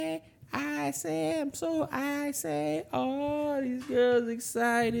I say, all these girls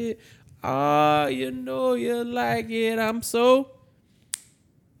excited. Oh, you know you like it. I'm so.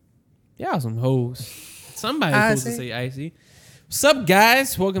 Y'all some hoes. Somebody supposed to say icy. What's up,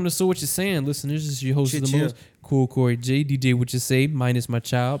 guys? Welcome to So What You Saying, listeners. This is your host of the most, Cool Corey J. DJ What You Say, minus my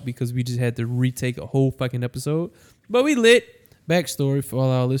child, because we just had to retake a whole fucking episode. But we lit. Backstory for all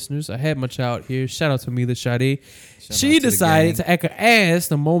our listeners. I had my child here. Shout out to Mila Sade. She decided to act her ass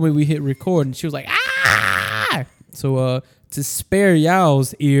the moment we hit record, and she was like, ah! So to spare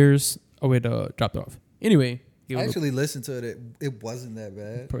y'all's ears, it dropped off. Anyway. I actually listened to it. It wasn't that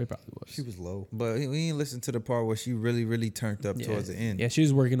bad. Probably was. She was low. But we didn't listen to the part where she really turned up towards the end. Yeah, she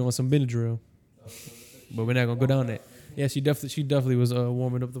was working on some Benadryl. But we're not going to go down that. Yeah, she definitely was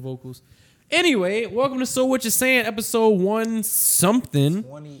warming up the vocals. Anyway, welcome to So What You Saying, episode 1 something.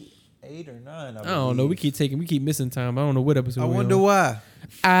 28 or 9, I don't know. We keep missing time. I don't know what episode I wonder why.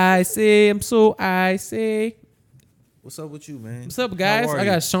 I say. What's up with you, man? What's up, guys? I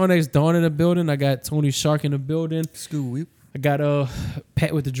got Sean X Dawn in the building. I got Tony Shark in the building. Scooby. I got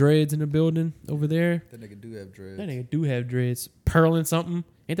Pat with the dreads in the building over there. That nigga do have dreads. That nigga do have dreads. Pearling something.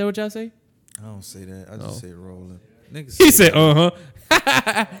 Ain't that what y'all say? I don't say that. I just say rolling. Niggas He said, uh-huh.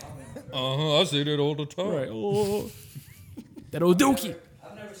 I say that all the time. Right. Oh. That old dookie.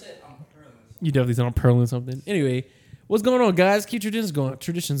 I've never said I'm pearling. You definitely said I'm pearling something. Anyway, what's going on, guys? Keep traditions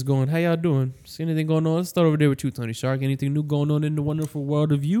going. How y'all doing? See anything going on? Let's start over there with you, Tony Shark. Anything new going on in the wonderful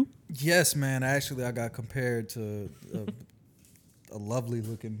world of you? Yes, man. Actually, I got compared to a lovely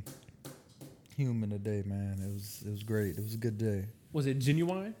looking human today, man. It was great. It was a good day. Was it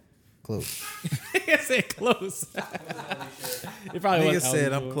genuine? Close. I said close. It probably Nigga was.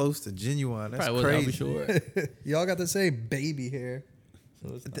 said I'm close to genuine. That's Probably crazy. was, I'll be sure. Y'all got the same baby hair.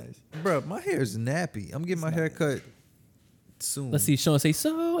 So it's nice. Bro, my hair is nappy. I'm getting my hair cut soon. Let's see Sean say,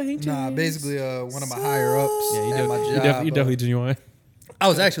 so anxious. Nah, basically one of my higher ups Yeah, at my job. you definitely genuine. I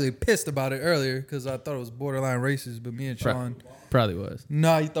was actually pissed about it earlier because I thought it was borderline racist, but me and Sean... Probably was.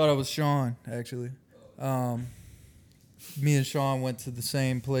 No, you thought I was Sean, actually. Me and Sean went to the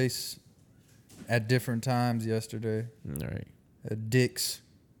same place at different times yesterday. All right. At Dick's.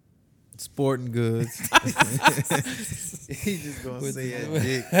 Sporting goods. He's just going to say that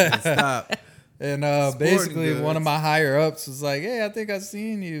dick and stop. And basically goods. one of my higher ups was like, hey, I think I've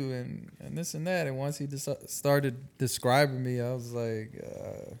seen you and this and that. And once he started describing me, I was like,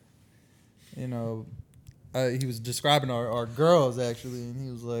 he was describing our girls, actually. And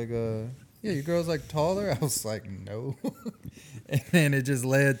he was like, yeah, your girl's like taller? I was like, no. And then it just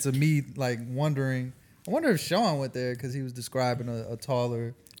led to me like wondering, I wonder if Sean went there because he was describing a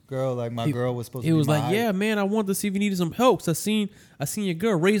taller girl, like my girl was supposed to be. He was like, height. yeah, man, I wanted to see if you needed some help. Cause I seen your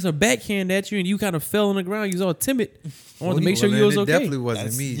girl raise her backhand at you and you kind of fell on the ground. You was all timid. I wanted to make sure you was it okay. definitely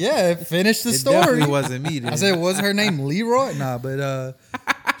wasn't me. Yeah, finish the It story. definitely wasn't me. Then. I said, was her name Leroy? Nah, but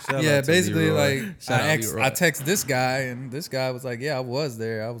Shout yeah, out to basically Leroy. like Shout out Leroy. I text this guy and this guy was like, yeah, I was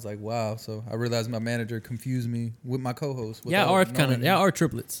there. I was like, wow. So I realized my manager confused me with my co-host. Y'all are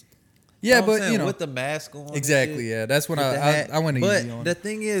triplets. Yeah, I'm but saying, you know with the mask on. exactly. Yeah, that's when With the hat. I went But easy on. the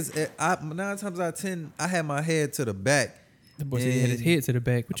thing is, 9 times out of 10, I had my head to the back. The boy said he had his head to the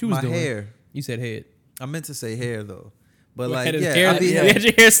back. What you was my doing? hair. You said head. I meant to say hair though, but You like had his yeah, hair, I be, you had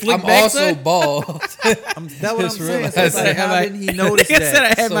your hair slicked I'm back. also son? bald. that's what I'm Just saying. So realized it's like, that. how didn't he notice Nigga said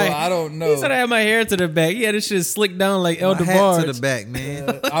that? I had So my, I don't know. He said I had my hair to the back. He had this shit slicked down like My Elder hat Barge. to the back,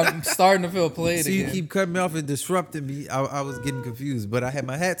 man. I'm starting to feel played See, you again. keep cutting me off and disrupting me. I was getting confused, but I had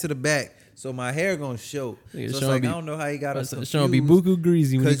my hat to the back, so my hair gonna show. Nigga, So it's Sean like be- I don't know how he got us confused. Sean be buku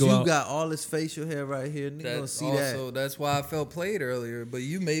greasy when he Because go you out. got all this facial hair right here. Nigga gonna That's see also that's why I felt played earlier, but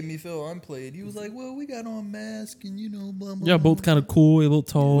you made me feel unplayed. You was like, "Well, we got on masks and blah blah." Y'all both kind of cool, a little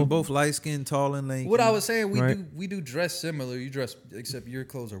that. tall. We both light skinned, tall and lanky. What I was saying, Right. we do dress similar. You dress, except your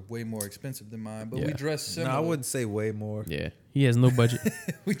clothes are way more expensive than mine, but we Yeah. dress No, similar. I wouldn't say way more. Yeah, he has no budget.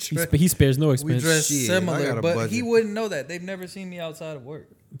 we dress, He spares no we expense. dress Shit, I got similar, a but budget. he wouldn't know that. They've never seen me outside of work.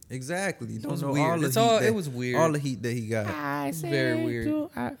 Exactly. You It don't was know weird. all the It's heat all- that, it was weird. All the heat that he got. It's very weird.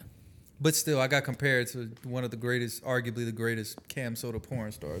 But still, I got compared to one of the greatest, arguably the greatest Cam Soda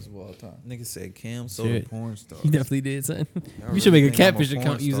porn stars of all time. Nigga said Cam Soda Shit. porn star. He definitely did, son. Y'all You should really make a think I'm a catfish porn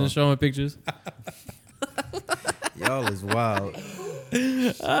account using star. Sean pictures. Y'all is wild.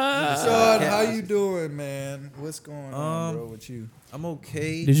 Sean, how you doing, man? What's going on, bro, with you? I'm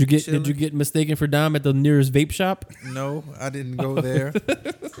okay. Did you chilling. get mistaken for Dom at the nearest vape shop? No, I didn't go there.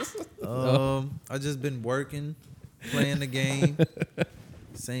 I just been working, playing the game.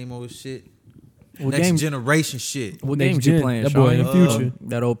 Same old shit. What Next game? generation shit. What Next games you gen, playing? that boy in Sean? the future.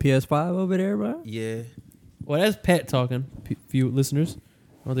 That old PS5 over there, bro. Yeah. Well, that's Pat talking, few listeners.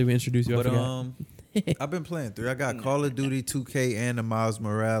 I don't think we introduced you. I But forgot. I've been playing 3. I got Call of Duty 2K and the Miles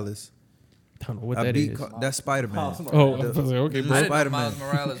Morales. I don't know what I that beat is. that's Spider-Man. Oh, I was like, okay, The bro. new Spider-Man. Miles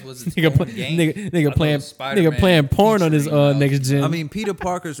Morales was its Nigga, own play, game. nigga playing porn on his next gen. I mean, Peter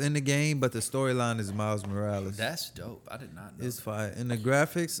Parker's in the game, but the storyline is Miles Morales. That's dope. I did not know. It's fire. And the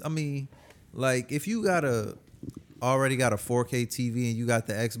graphics, I mean, like if you already got a 4K TV and you got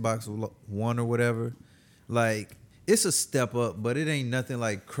the Xbox One or whatever, like it's a step up, but it ain't nothing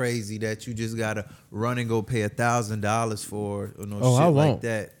like crazy that you just gotta run and go pay $1,000 for or no Oh, shit I like won't.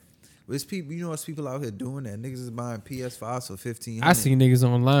 that. But it's people, it's people out here doing that. Niggas is buying PS5s for $1,500. I seen niggas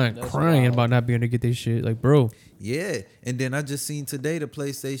online That's crying wild. about not being able to get their shit. Like, bro, Yeah, and then I just seen today the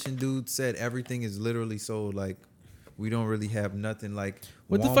PlayStation dude said everything is literally sold. Like we don't really have nothing. Like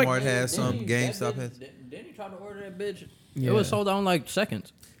What the fuck- Walmart has some, GameStop has. Didn't he try to order that bitch? Yeah. It was sold out in like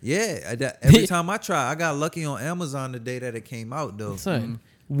seconds. Yeah, every time I try, I got lucky on Amazon the day that it came out though. son,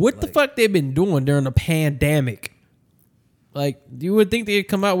 what the Like- fuck they been doing during the pandemic? Like, you would think they'd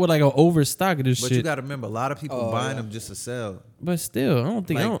come out with like an overstock of this But shit. you got to remember, a lot of people buying them just to sell. but still, I don't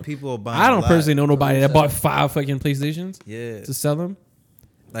think Like I don't. people are buying. I a don't lot. personally know nobody that bought 5 fucking PlayStations Yeah, to sell them.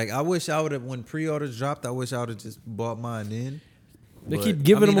 like I wish I would have when pre-orders dropped. I wish I would have just bought mine in. They But, keep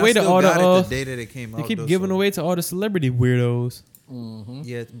giving I mean, them away I to still all got the. it the day that it came They out. keep though, giving so- away to all the celebrity weirdos.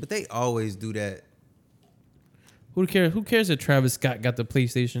 Yeah, but they always do that. Who cares? Who cares that Travis Scott got the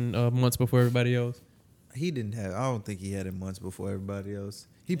PlayStation months before everybody else? He didn't have. I don't think he had it months before everybody else.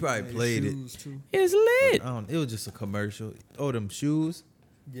 He probably played it. It's I lit. don't. It was just a commercial. Oh, them shoes.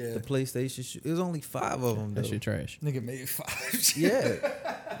 Yeah. The PlayStation shoes. It was only 5 of them though. That shit trash. Nigga made 5. Yeah.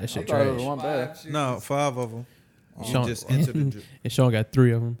 That shit Thought it was trash. one bad. No, 5 of them. You Sean- just entered the. And Sean got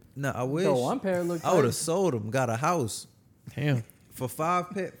 3 of them. No, I wish. Yo, one pair looked. I would have tight. sold them. Got a house Damn. for for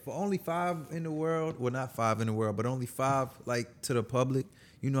only 5 in the world. Well, not 5 in the world, but only 5 like to the public.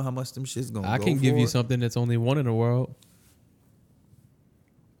 You know how much them shits gonna I go can give you for? something that's only 1 in the world.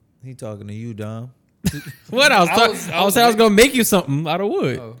 He talking to you, Dom. What? I was gonna make you something out of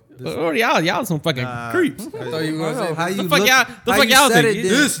wood. Oh, Y'all some fucking creeps. I thought you were gonna say How you The fuck look- y'all- the how fuck you y'all said think? it,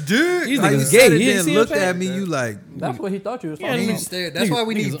 This then- These how you niggas said gay. it, You didn't then see looked him, at me. You like That's what he thought you was Yeah, talking niggas- about. Instead, that's why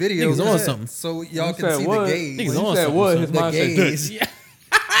we need niggas- videos niggas on something. so y'all You can said see what? the gays. Niggas When on you said something, wood, son. his The mind said gays. dick.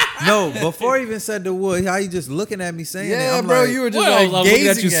 no. Before he even said the wood, how you just looking at me saying that? Yeah, I'm bro, like, you were just What? I was like looking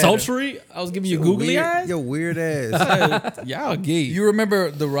at gazing you at sultry. I was giving you googly weird, eyes. Yo, weird ass. Y'all gay. You remember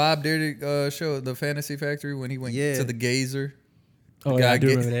the Rob Dyrdek show, The Fantasy Factory, when he went Yeah. to the gazer? Oh guy yeah, I do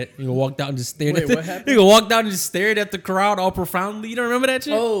get- remember that. You walked out and just stared Wait, at the. what happened? You walked out and just stared at the crowd all profoundly. You don't remember that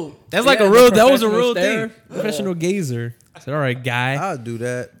shit? Oh, That's like yeah, a the real. That was a professional real stare. thing. Professional gazer. I said, all right, guy. I'll do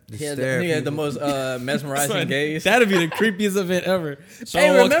that. Just He had, stare at he had the people. most mesmerizing Son, gaze. That'd be the creepiest event ever. Hey, Sean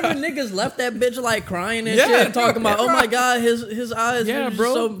walked remember out- niggas left that bitch like crying and Yeah. shit, and talking about, oh my god, his eyes, Yeah, was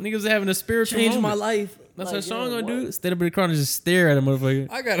bro. so Niggas having a spiritual changed moment. my life. That's Like, what Sean yo, gonna what? do. Stand up in the crowd and just stare at a motherfucker.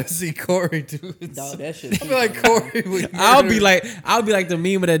 I gotta see Corey do it. Dog, that shit. I feel like Corey would I'll murder- be like the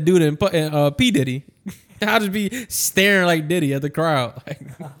meme of that dude in P Diddy. I'll just be staring like Diddy at the crowd. Like,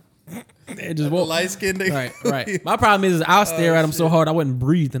 and just the walk. light skinned nigga. Right. My problem is I'll stare at him so hard I wouldn't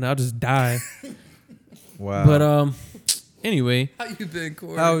breathe and I'll just die. Wow. But anyway, How you been,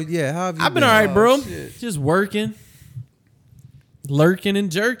 Corey? how have you I've been all right, bro. shit. Just working, lurking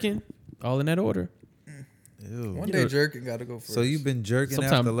and jerking, all in that order. Ew. One day jerking got to go first. So you've been jerking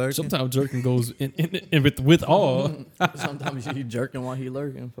after lurking? Sometimes jerking goes in with all Sometimes you jerking while he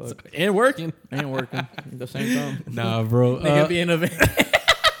lurking, fuck, and working. ain't working at the same time. Nah, bro. Nigga be in a van.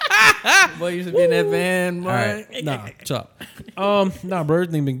 Boy used to be in that van, boy. All right. Nah, chop. Nah, bro,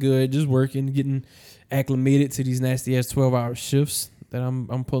 everything been good. Just working, getting acclimated to these nasty ass 12-hour shifts that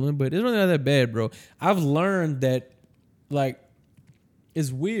I'm pulling. But it's really not that bad, bro. I've learned that, like,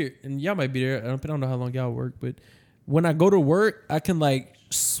 it's weird, and y'all might be there. I don't know how long y'all work, but when I go to work, I can like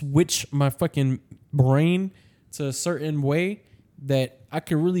switch my fucking brain to a certain way that I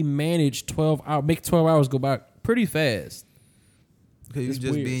can really manage 12 hours, make 12 hours go by pretty fast. Because you It's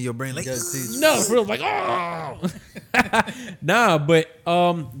just weird. be in your brain like, No, for real, like, oh. Nah, but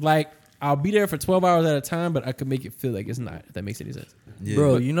like I'll be there for 12 hours at a time, but I could make it feel like it's not, if that makes any sense. yeah,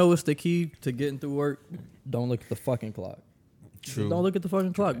 Bro, you know what's the key to getting through work? Don't look at the fucking clock. Just true. don't look at the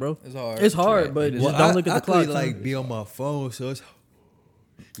fucking clock, bro. It's hard. It's hard, but just don't look at the clock. could, like be on my phone, so it's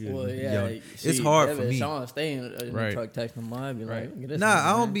well, yeah. yeah, It's hard for me. Sean stay in the Right. truck texting mine. Be like, "Get this Nah, nigga, I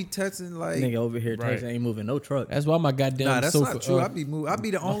don't man." be texting like. Nigga over here Right. texting ain't moving no truck. That's why my goddamn Nah, that's sofa. not true. I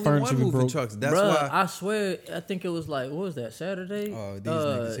be the only furniture one be moving broke. trucks. That's Bruh, why. I swear, I think it was like, what was that, Saturday? Oh, these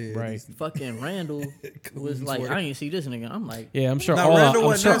niggas here. right. These- Fucking Randall was like, I ain't see this nigga. I'm like, yeah, I'm sure Nah, all Randall I'm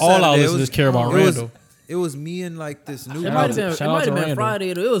wasn't sure there all our Saturday. It listeners was- care about it was- Randall. It was me and like this new. It might have Shout out to been Randall. Friday.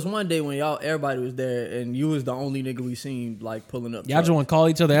 It was one day when everybody was there, and you was the only nigga we seen like pulling up. Y'all just want to call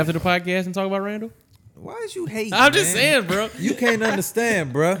each other after the podcast and talk about Randall? Why is you hate? I'm just man? saying, bro. You can't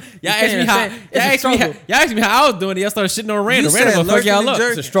understand, bro. Y'all asked me how. Y'all asked me how I was doing it. Y'all started shitting on Randall. You Randall said gonna fuck y'all lurking and up.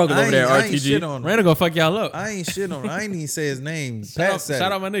 jerking. It's a struggle over there, I ain't RTG. shit on him. Randall gonna fuck y'all up. I ain't shit on him. I ain't even say his name. Shout Pat out, said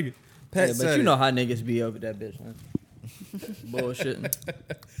shout it. out my nigga. Pat Yeah, said but you it. know how niggas be over that bitch, man. Bullshitting.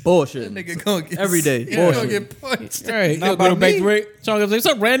 Nigga gonna get Every day. He Bullshit. gonna get punched. All right, Not he'll by go back me. to Ray. Sean gonna say, "What's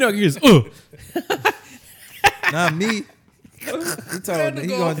up, Randall?" He just, Not me. He told me he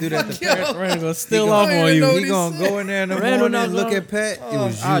gonna do that to Pat. Randall gonna steal gonna- off I on ain't you. know He gonna go in there in the Randall morning not and look gonna- at Pat. It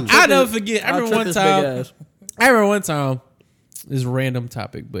was you. I'll never forget. I I'll remember trip one this big time. ass. I remember one time. This random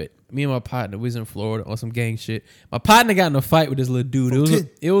topic, but me and my partner we was in Florida on some gang shit. My partner got in a fight with this little dude.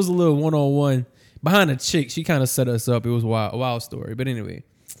 It was a little 1-on-1 behind a chick. She kind of set us up. It was a wild story. But anyway,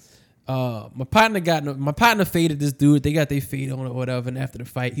 my partner faded this dude. They got their fade on or whatever. And after the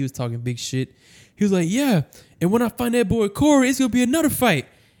fight, he was talking big shit. He was like, "Yeah, and when I find that boy Corey, it's gonna be another fight."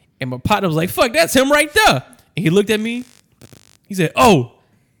 And my partner was like, "Fuck, that's him right there." And he looked at me. He said, "Oh."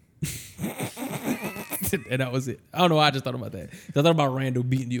 And that was it. I don't know why I just thought about that. I thought about Randall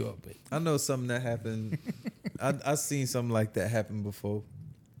beating you up. But I know something that happened. I seen something like that happen before.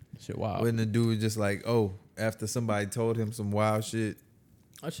 shit, wow. When the dude was just like, oh, after somebody told him some wild shit.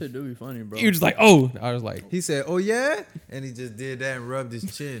 That shit do be funny, bro. You were just like, oh. I was like, He said, oh yeah? And he just did that and rubbed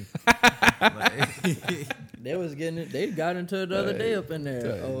his chin. Like, They was getting it. They got into it the other day up in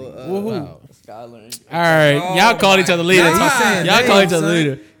there. Wow. Skylar. all right. Y'all called each other leader. Nah, he's saying Y'all called each names, other son.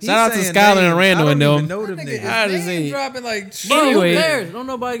 leader. He's Shout out to saying Skylar and names. Randall I and don't them. even know them Nigga, niggas. I his just name say- dropping like shit. Bro, Anyway. who cares? Don't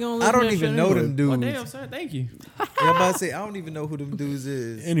nobody gonna listen I don't to that even shit know anyway. them dudes. Oh, damn, son. Thank you. I'm about to say, I don't even know who them dudes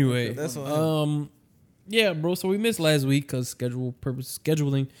is. Anyway, That's what yeah, bro. So we missed last week because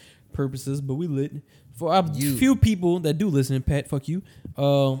scheduling purposes, but we lit. For our few people that do listen, Pat, fuck you.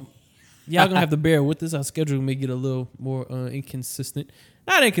 Y'all gonna have to bear with us. Our schedule may get a little more inconsistent.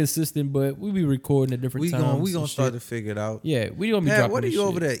 Not inconsistent, but we be recording at different times. We gonna and start shit. to figure it out. Yeah, we gonna be Pat, dropping what are this you shit.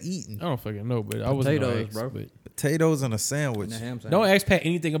 over there eating? I don't fucking know, but I wasn't gonna Potatoes, ask, bro. but Potatoes and a sandwich. And the ham sandwich. don't ask Pat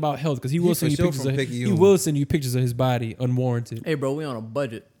anything about health because he will He send you for sure pictures. from He Picayune. will send you pictures of his body unwarranted. Hey, bro, we on a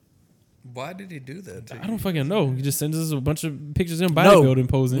budget. Why did he do that to you? I don't fucking know. He just sends us a bunch of pictures of him bodybuilding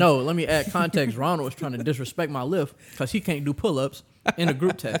posing. No, let me add context. Ronald was trying to disrespect my lift because he can't do pull-ups in a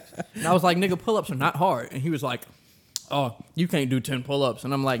group text. And I was like, nigga, pull-ups are not hard. And he was like, oh, you can't do 10 pull-ups.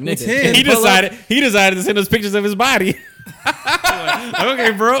 And I'm like, nigga, 10 he pull-ups? decided to send us pictures of his body. Like,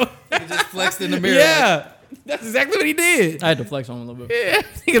 okay, bro. He just flexed in the mirror. Yeah, that's exactly what he did. I had to flex on him a little bit. Yeah,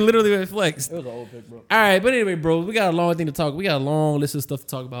 he literally went flexed. It was an old pic, bro. All right, but anyway, bro, we got a long thing to talk. We got a long list of stuff to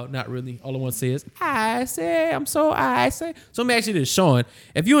talk about. Not really. All I want to say is, I say. So let me ask you this, Sean.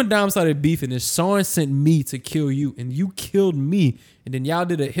 If you and Dom started beefing this, Sean sent me to kill you, and you killed me, and then y'all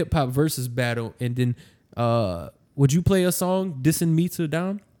did a hip hop versus battle, and then would you play a song dissing me to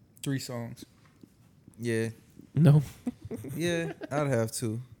Dom? 3 songs. Yeah. No. Yeah, I'd have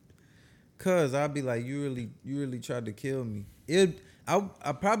to. Cause I'd be like, you really tried to kill me.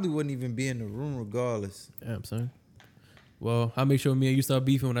 I probably wouldn't even be in the room regardless. Damn, son. Well, I'll make sure me and you start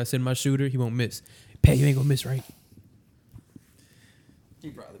beefing when I send my shooter. He won't miss. Pat, you ain't gonna miss, right? He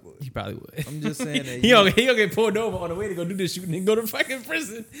probably would. He probably would. I'm just saying that he gonna get pulled over on the way to go do this shooting and go to fucking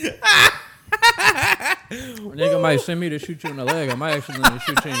prison. Nigga might send me to shoot you in the leg. I might actually let me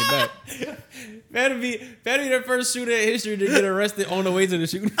shoot you in your back. That'd be the first shooter in history to get arrested on the way to the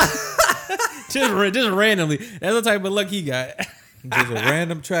shooting. just randomly. That's the type of luck he got. just a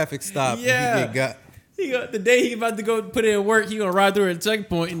random traffic stop. Yeah. And he get got. The day he about to go put in work, he gonna ride through a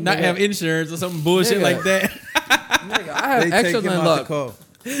checkpoint and not have insurance or some bullshit Nigga. like that. Nigga, I have They take him excellent out luck. the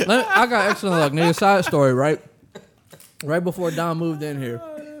car. I got excellent luck. Nigga, side story, right? Right before Don moved in here,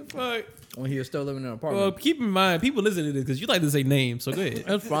 Fuck. when he was still living in an Well, apartment. keep in mind, people listen to this because you like to say names, so go ahead.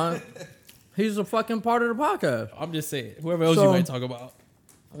 That's fine. He's a fucking part of the podcast. I'm just saying, whoever else So- you might talk about.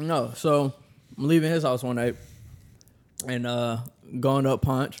 No, so I'm leaving his house one night and going up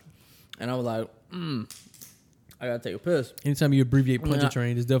Punch, and I was like, I gotta take a piss. Anytime you abbreviate punch Nah. a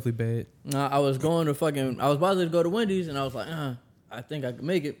train, it's definitely bad. I was going to I was about to go to Wendy's, and I was like, I think I can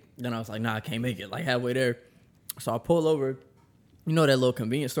make it. Then I was like, nah, I can't make it. Like halfway there, so I pull over. You know that little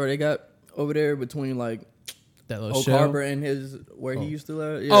convenience store they got over there between like That little Oak shell. Harbor and his where he used to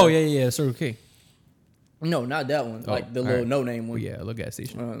live. Oh yeah, Circle K. No, not that one. Oh, Like the all little right. no name Oh one. yeah, little gas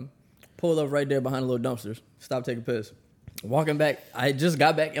station. Pull up right there behind the little dumpsters. Stop taking piss. Walking back, I just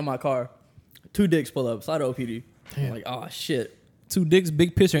got back in my car. 2 dicks pull up. Side OPD. I'm like, oh shit. 2 dicks,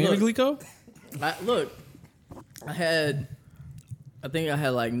 big picture, and Look. Glico. Look, I had I think I had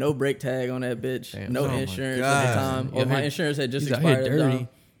like no brake tag on that bitch, Damn. no Oh my insurance God. at the time, or my insurance had just He's out here expired. At the dirty. time.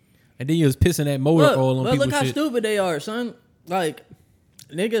 And then you was pissing that motor oil on But people's look how shit. stupid they are, son. Like,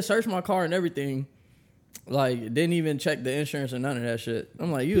 niggas searched my car and everything. Like, didn't even check the insurance or none of that shit.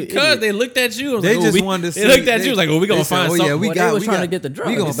 I'm like, you Because idiot. they looked at you. They just wanted to They see- looked at they- you like, well, we gonna they said, find "Oh, yeah, something. we Well, got- they was we trying got- to get the drug.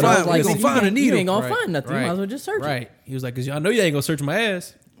 we gonna But I was find- we like, gonna you find a ain't- You needle. ain't gonna Right, find nothing. You right. might as well just search it. Right. He was like, because y'all know you ain't gonna search my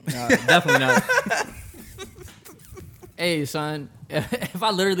ass. Nah, definitely not. Hey, son, if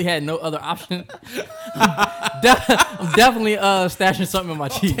I literally had no other option, I'm definitely stashing something in my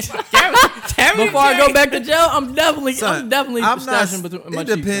cheeks. Before I go back to jail, I'm definitely stashing between my It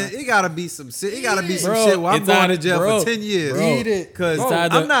cheeks. depends. man. It gotta be some shit. It gotta be some Bro, shit where I'm it's going either- to jail bro, for 10 years. bro. Eat it. Because It's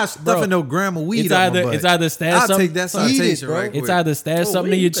either- I'm not stuffing bro, no gram of weed it's up either- my butt. it's either stash I'll something- take that Eat it, citation bro. right quick. It's either stash Oh,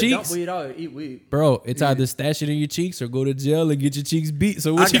 something weed, in your you could dump cheeks. Weed out, eat weed. Bro, it's either stash it in your cheeks or go to jail and get your cheeks beat.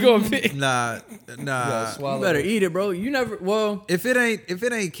 So what I you gonna pick? Nah. You better eat it, bro. You never. Well, If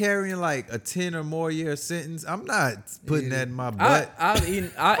it ain't carrying like a 10 or more year sentence, I'm not putting that in my butt. I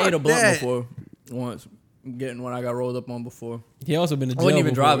ate a blunt that. before once. Getting when I got rolled up on before. He also been to I jail. wasn't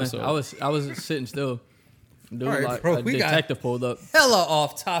even before, driving. so- I was sitting still. Dude, All right, like bro, a we got- detective pulled up. Hella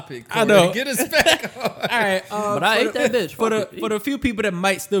off topic. I Corey. know. Get us back on. All right, But I ate that bitch. for the few people that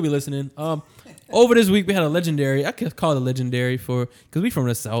might still be listening. Over this week we had a legendary. I could call it legendary because we from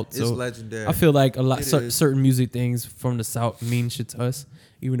the South. It's So legendary. I feel like a lot It is. certain music things from the South mean shit to us,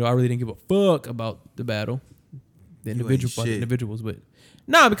 even though I really didn't give a fuck about the battle, the ain't shit. individuals. But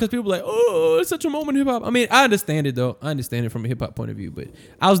nah, because people like, oh, it's such a moment in hip hop. I mean, I understand it though. I understand it from a hip hop point of view, but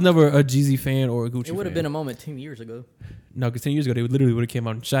I was never a Jeezy fan or a Gucci. It would have fan. been a moment 10 years ago. No, because 10 years ago they literally would have came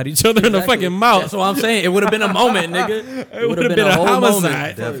out and shot each other in the fucking mouth. That's what I'm saying. It would have been a moment, nigga. It would have been a whole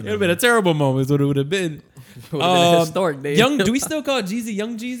homicide. moment. It would have been a terrible moment. Is what it would have been. It would have been a historic day. Do we still call Jeezy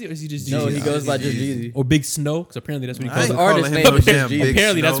Young Jeezy, or is he just Jeezy? No, he goes by just Jeezy. Or Big Snow, because apparently that's what he I calls ain't it. artist calling name him no is damn Big Big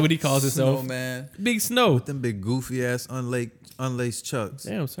Apparently that's Snow. what he calls himself. Oh man. Big Snow. Them big goofy ass unlaced chucks.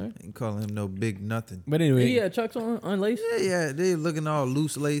 Damn, son. Ain't calling him no big nothing. But anyway, He had Chucks on unlaced. Yeah, they looking all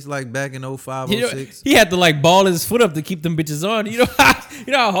loose lace like back in 05, he, 06. he had to like ball his foot up to keep them bitches on.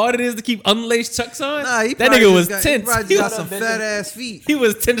 You know how hard it is to keep unlaced chucks on. Nah, he that probably nigga just was got, tense. He probably He just got was, some fat ass feet. he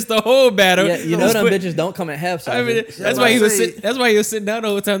was tense the whole battle. Yeah, you know His them foot- bitches don't come in half I mean, size. that's what why he I was. say. That's why he was sitting down the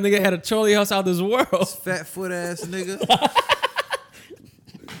whole time. Nigga had a Charlie house out this world. Fat foot ass nigga.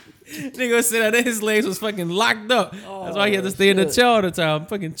 Nigga was sitting there, his legs was fucking locked up. That's why he had to stay in the shit. chair all the time.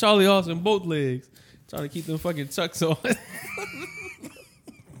 Fucking Charlie House in both legs, trying to keep them fucking chucks on.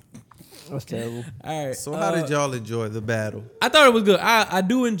 That's terrible. All right. So how did y'all enjoy the battle? I thought it was good. I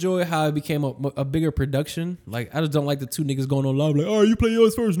do enjoy how it became a bigger production. Like I just don't like the two niggas going on live like, oh, you play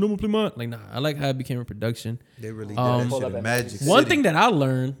yours first, no one play mine. Like nah, I like how it became a production. They really did Um, that shit in Magic One City. thing that I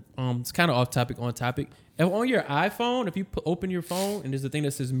learned, it's kind of off topic, on topic. If on your iPhone, if you open your phone and there's a thing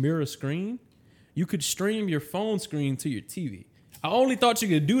that says mirror screen, you could stream your phone screen to your TV. I only thought you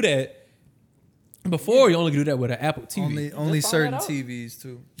could do that before. You only could do that with an Apple TV. Only Just certain find that out. TVs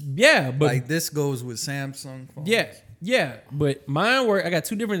too. Yeah, but Like this goes with Samsung phones. yeah, but mine work. I got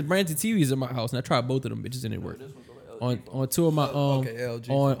two different brands of TVs in my house, and I tried both of them bitches, and it worked. On two of my Okay,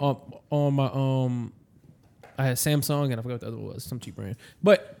 LG. on my I had Samsung and I forgot what the other one was, some cheap brand.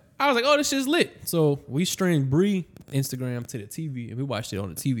 But I was like, oh, this shit's lit. So we streamed Bree Instagram to the TV, and we watched it on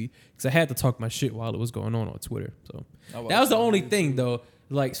the TV because I had to talk my shit while it was going on Twitter. So that was the only thing though.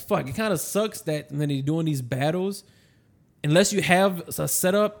 Like fuck, it kind of sucks that when they're doing these battles, unless you have a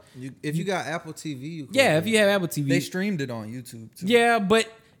setup. If you got Apple TV, you could. Yeah, if you have Apple TV, They streamed it on YouTube too. yeah,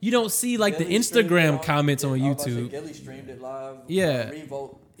 but you don't see like the Instagram comments on YouTube. Gilly streamed it live. Yeah.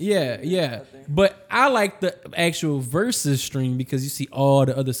 Revolt. Yeah. But I like the actual versus stream because you see all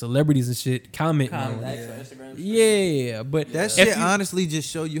the other celebrities and shit commenting on it. Instagram. Yeah, but That if shit you- honestly just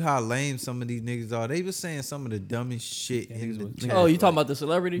show you how lame some of these niggas are. They was saying some of the dumbest shit in the chat. Oh, you talking about the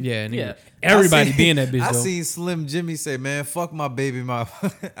celebrity? yeah, nigga. Yeah. Everybody I seen- being that bitch I though. seen Slim Jimmy say, "Man, fuck my baby mama."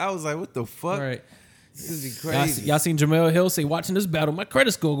 I was like, "What the fuck? Right. This is Y'all, crazy." y'all seen Jamel Hill say, "Watching this battle, my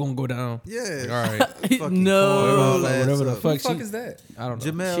credit score gonna go down." Yeah. All right. Fucking No. cornball Like, ass whatever the up. Who fuck the fuck she. is that? I don't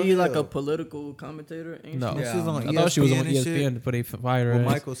know. Jamel She like Hill. a political commentator? Ain't No, she? Yeah. She was on I thought she was on ESPN and shit ESPN, but they fired her. with ass.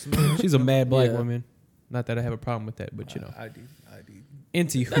 Michael Smith. She's a mad black Yeah. woman. Not that I have a problem with that, but you know, ID.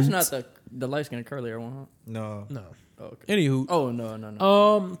 into That's hoots. not the light skinned curly one, huh? No. No. Oh, okay. Anywho, Oh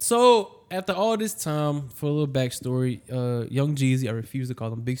no. So after all this time, for a little backstory, Young Jeezy, I refuse to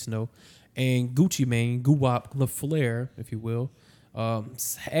call him Big Snow, and Gucci Mane, Guwap, LaFlair, if you will,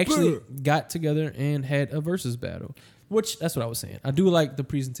 actually got together and had a versus battle. Which that's what I was saying. I do like the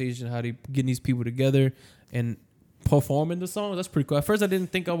presentation, how they getting these people together, and performing the songs. That's pretty cool. At first, I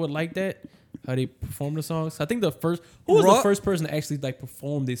didn't think I would like that. How they perform the songs. I think who was the first person to actually like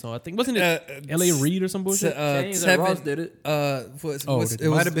perform these songs? I think wasn't it L.A. Reid or some bullshit? James and Ross did it. It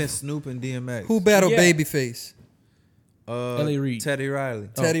might have been Snoop and DMX. Who battled Yeah. Babyface? L.A. Reid. Teddy Riley.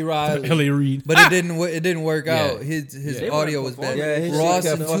 Teddy Riley. L.A. Reid. But it didn't work Yeah. out. His They audio weren't was bad. performing. Yeah, his Ross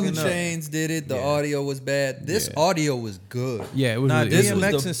shit and kept 2 fucking up. Chainz did it. The Yeah. audio was bad. This Yeah. audio was good. Yeah, it was Nah, really, this it was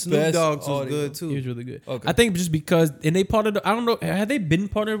DMX the and Snoop best Dogg was audio. good was too. really good. Okay. I think just because, and they partnered, I don't know, have they been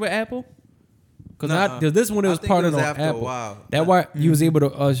partnered with Apple? Nuh-uh. Because this one it I was think it partnered was on after a Apple. while. That's why you was able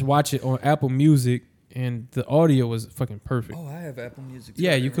to watch it on Apple Music, and the audio was fucking perfect. Oh, I have Apple Music.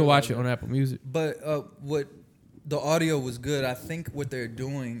 Yeah, I you didn't could watch it realize on Apple Music. that. But what the audio was good. I think what they're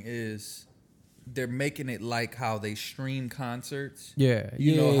doing is they're making it like how they stream concerts. Yeah,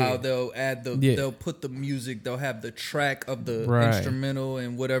 You know yeah. how they'll add Yeah. they'll put the music, they'll have the track of the Right. instrumental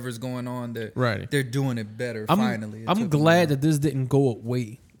and whatever's going on. Right. They're doing it better. I'm finally, It I'm took them a glad while. that this didn't go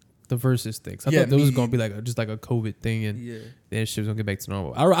away. The versus things. I Yeah, thought this was me- gonna be like just like a COVID thing, and Yeah. then shit was gonna get back to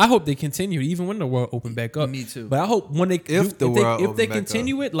normal. I hope they continue even when the world opened back up. Me too. But I hope when they If the world if they opened back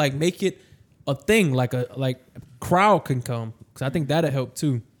continue it, like make it a thing, like crowd can come, because I think that'll help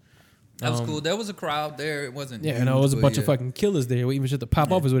too. That was cool. There was a crowd there. It wasn't. Yeah, huge, and there was a but bunch of yeah. fucking killers there waiting for shit to pop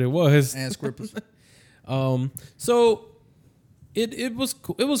off is what it was. and scrippers. So it was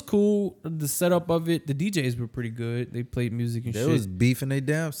cool. It was cool. The setup of it, the DJs were pretty good. They played music and They shit. was beefing they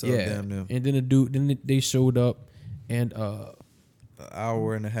damn self yeah, damn near. and then they showed up, and An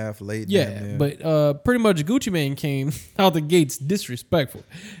hour and a half late. yeah, damn near. but pretty much Gucci Mane came out the gates disrespectful.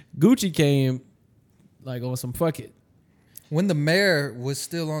 Gucci came like on some fuck it. When the mayor was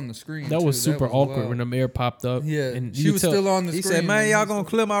still on the screen, That too, was super awkward wild. when the mayor popped up. Yeah, and she you was could tell- still on the he screen. said, "Man, and y'all he gonna was-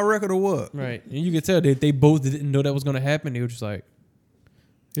 clear my record or what?" right, and you could tell they both didn't know that was gonna happen. They were just like,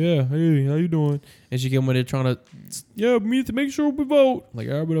 "Yeah, hey, how you doing?" And she came in there trying to, "Yeah, we need to make sure we vote." Like,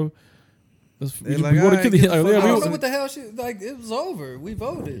 all right, whatever. They We like, want to "Alright, kill the get the like, fuck yeah, I we don't want- know what the hell she like. It was over. We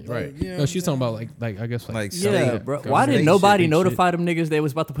voted. Right. Like, you know No, what she's I'm talking about like I guess Like, Yeah, Yeah, bro. go Why to didn't that nobody shit. notify them niggas they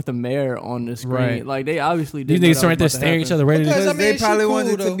was about to put the mayor on the screen? Right. Like they obviously These didn't. niggas right there staring at each other, ready Because, to. I mean, they she probably cool,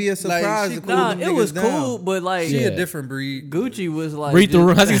 wanted it to though. be a Like, surprise she to cool. cool Nah, them it was niggas cool, down. but like She Yeah. a different breed. Gucci was like Read the just-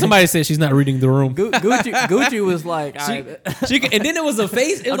 room. I see somebody said she's not reading the room. Gucci was like, all She, right. and then it was a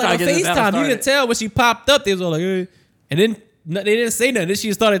face. It was I'm like a trying to get this battle FaceTime. You started. could tell when she popped up. They was all like, hey. And then they didn't say nothing. Then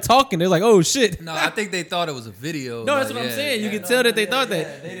she started talking. They're like, oh shit. No, I think they thought it was a video. No, that's what I'm saying. You could tell that they thought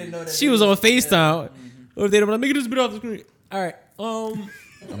that. She was on FaceTime. Or they were like, make it just bit off the screen. All right.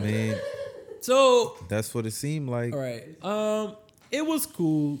 I mean, So that's what it seemed like. all right. It was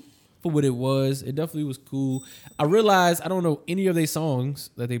cool for what it was. It definitely was cool. I realized I don't know any of their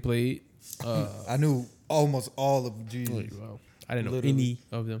songs that they played. I knew almost all of Jeezy's. Wow. I didn't know Literally. any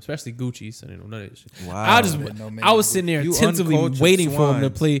of them, especially Gucci's. I didn't know none of that shit. Wow. I just, didn't know many I was sitting there You attentively uncultured waiting for him to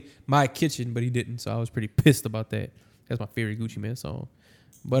swines. play My Kitchen, but he didn't. So I was pretty pissed about that. That's my favorite Gucci Man song.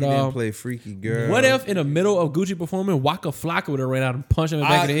 But He didn't play Freaky Girl. what if in the middle of Gucci performing, Waka Flocka would have ran out and punched him in the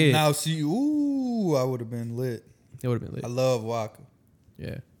back of the head? Now see, ooh, I would have been lit. It would have been I lit. love Waka.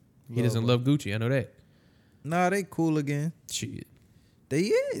 Yeah, he Love doesn't love Gucci. I know that. Nah, they cool again. Shit, They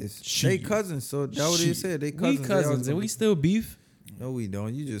is. They Shit. cousins. So that what they Shit. said. They We cousins. They cousins always and gonna we be- still beef. No, we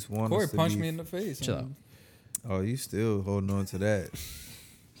don't. You just want Corey us to punched beef. me in the face. Chill out. Oh, you still holding on to that?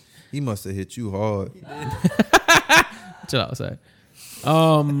 He must have hit you hard. Chill out, sorry.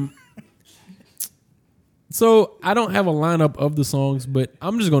 So I don't have a lineup of the songs, but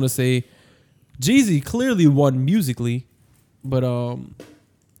I'm just gonna say Jeezy clearly won musically, but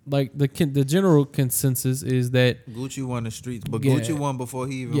like the general consensus is that Gucci won the streets, but Yeah. Gucci won before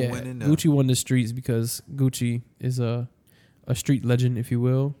he even yeah, went in there. Gucci won the streets because Gucci is a street legend, if you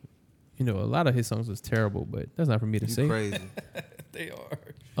will. You know, a lot of his songs was terrible, but that's not for me to You say. crazy. They are.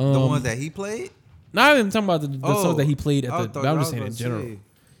 The ones that he played. Not even talking about the songs that he played I at the. thought- But I'm I just was saying in gonna general. say,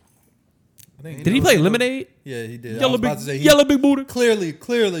 I think Did he play Lemonade? Yeah, he did. I Yellow was about big, to say, he yellow big booty.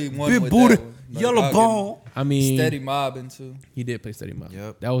 clearly won Big with booty, that one. Like, yellow I'll give bone. him I mean, steady mobbing too. he did play Steady Mob.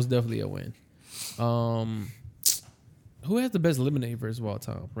 Yep. That was definitely a win. Who has the best Lemonade verse of all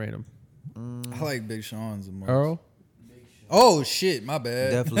time? Random. I like Big Sean's the most. Earl. Oh shit, my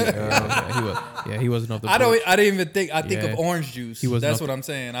bad. Definitely Earl. He wasn't off the. I board. didn't even think. I think Yeah. of Orange Juice. He wasn't That's up- what I'm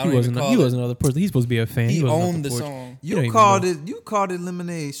saying. I He don't even wasn't. call He it. wasn't another person. He's supposed to be a fan. He wasn't off owned the porch. song. You don't You even called know. it. You called it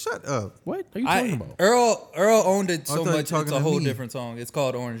Lemonade. Shut up. What are you talking about? Earl owned it so thought you were much. It's talking a to whole me. different song. It's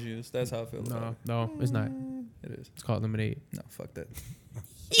called Orange Juice. That's how I feel about No, it's not. it. It is. It's called Lemonade. No, fuck that.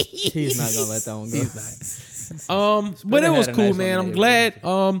 He's not gonna let that one go. But it had was a cool, nice man. I'm Lemonade,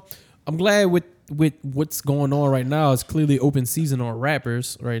 glad. I'm glad with with what's going on right now, it's clearly open season on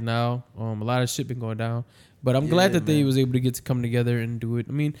rappers right now. A lot of shit been going down. But I'm glad that they was able to come together and do it.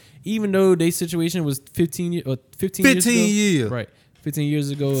 I mean, even though their situation was 15 years ago. 15 years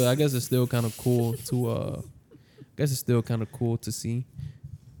ago, I guess it's still kind of cool to see.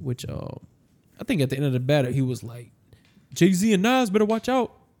 Which I think at the end of the battle, he was like, Jay-Z and Nas better watch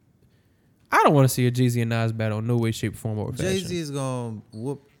out. I don't want to see a Jay-Z and Nas battle in no way, shape, form, or fashion. Jay-Z is gonna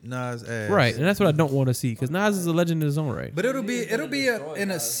whoop Nas' ass. Right, and that's what I don't want to see because Nas is a legend in his own right. But it'll be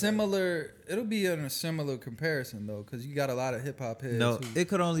in a similar comparison though, because you got a lot of hip hop heads. No, it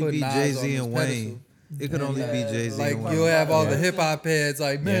could only be Jay-Z and Wayne. It could only be Jay-Z like and Wayne. you'll have all the hip hop heads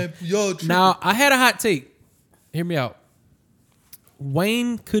like, man, yo. Now I had a hot take. Hear me out.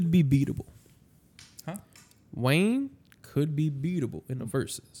 Wayne could be beatable. Huh? Wayne could be beatable in the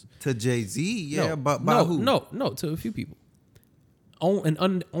verses. To Jay-Z, yeah, No, but by who? No, to a few people.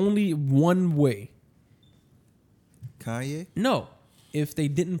 Only one way. Kanye? No, if they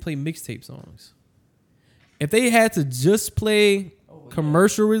didn't play mixtape songs. If they had to just play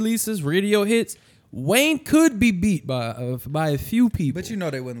commercial releases, radio hits, Wayne could be beat by a few people. But you know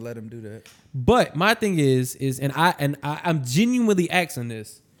they wouldn't let him do that. But my thing is I'm genuinely asking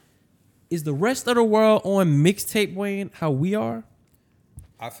this. Is the rest of the world on mixtape Wayne how we are?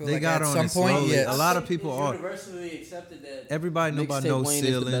 I feel They like got at on some it point, slowly. yes. A lot of people are. universally accepted that Everybody know about no Mixtape Wayne is the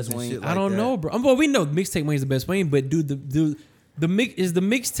ceilings best and Wayne. shit like I don't that. know, bro. Well, we know mixtape Wayne's the best Wayne, but dude, the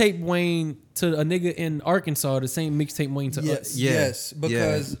mixtape Wayne to a nigga in Arkansas the same mixtape Wayne to us? Yeah. Yes,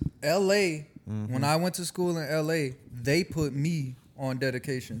 because L.A. When I went to school in L.A., they put me on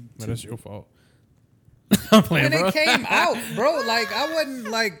dedication. No, that's your fault. I'm playing, When bro. it came out, bro, like I wasn't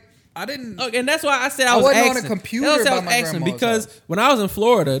like I didn't. Okay, and that's why I said I I was wasn't on asking. a computer That's why I by was my asking grandma's because house. when I was in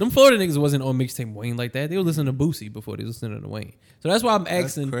Florida, them Florida niggas wasn't on mixtape Wayne like that. They were listening to Boosie before they was listening to Wayne. So that's why I'm That's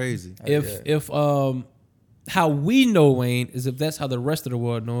asking crazy. if how we know Wayne is if that's how the rest of the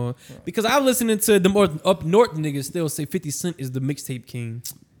world know him. Because I'm listening to the more up north niggas still say 50 Cent is the mixtape king.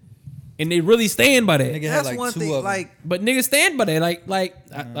 And they really stand by that. Nigga had That's like one two thing. of them. Like, But niggas stand by that.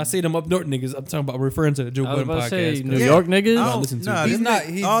 I say them up north niggas. I'm talking about referring to the Joe I was Budden about to podcast. say, New Yeah. York niggas? I I don't- listen to nah, it. He's them not- niggas-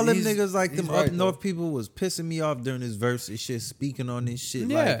 he's- all them he's- niggas like he's them right, up north though. people was pissing me off during this verse and shit, speaking on this shit.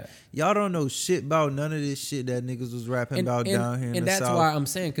 Yeah. Like, y'all don't know shit about none of this shit that niggas was rapping about down here in and the that's South. why I'm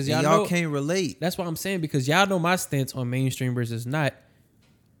saying because And y'all know, can't relate. That's why I'm saying because y'all know my stance on mainstream versus not.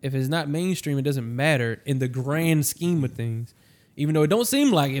 If it's not mainstream, it doesn't matter in the grand scheme of things. Even though it don't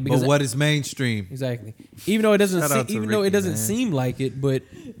seem like it, because But what is mainstream? exactly. Even though it doesn't, Shout out to even though it Ricky, doesn't man. seem like it, but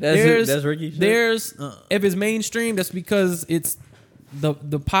That's Ricky shit? There's if it's mainstream, that's because it's the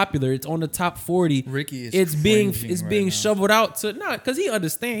popular. It's on the top 40. Ricky is it's being cringing right being now. shoveled out to because he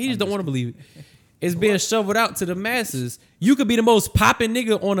understand. He just don't want to believe it. It's being shoveled out to the masses. You could be the most popping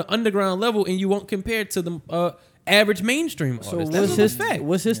nigga on an underground level, and you won't compare to the average mainstream artist. So That's just a fact.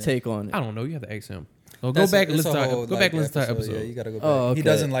 what's his take on it? I don't know. You have to ask him. So go That's back and it's listen a to whole, go back and listen to our episode. Yeah, episode. you gotta go back. Oh, He okay.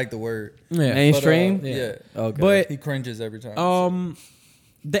 doesn't like the word. Yeah. Mainstream? But, yeah. Okay. But He cringes every time.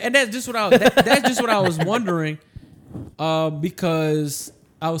 and that's just what that's just what I was wondering, because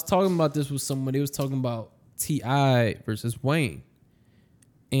I was talking about this with someone. They was talking about T.I. versus Wayne,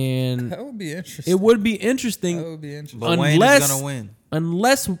 and That would be interesting. it would be That interesting would be interesting. But Wayne is gonna win.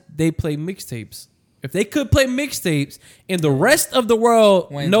 unless they play mixtapes. If they could play mixtapes, and the rest of the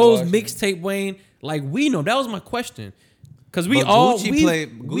world Wayne's knows Washington. mixtape Wayne like we know, that was my question. Because we But all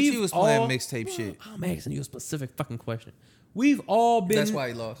Gucci was playing all- mixtape shit. I'm asking you a specific fucking question. We've all been. That's why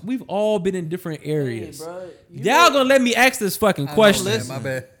he lost. We've all been in different areas. bro, Y'all gonna let me ask this fucking question? Man, my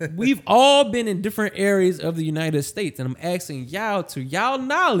bad. We've all been in different areas of the United States, and I'm asking y'all to y'all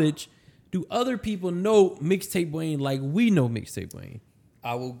knowledge. Do other people know mixtape Wayne like we know mixtape Wayne?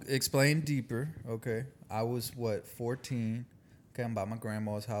 I will explain deeper. Okay. I was 14. Okay, I'm by my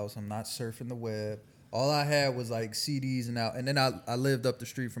grandma's house. I'm not surfing the web. All I had was like CDs and then I lived up the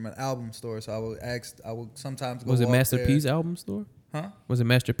street from an album store, so I would sometimes go. Was it walk Master there. P's album store? Huh? Was it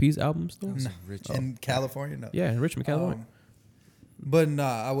Master P's album store? No. In California, no. Yeah, in Richmond, California. But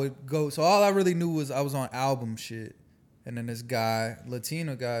nah, I would go. So all I really knew was I was on album shit, and then this guy,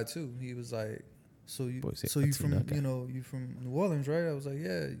 Latino guy too, he was like, "So you, Boy, say so you Latino from, guy. you from New Orleans, right?" I was like,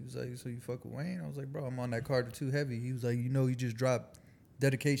 "Yeah." He was like, "So you fuck with Wayne?" I was like, "Bro, I'm on that Carter 2 heavy." He was like, "You just dropped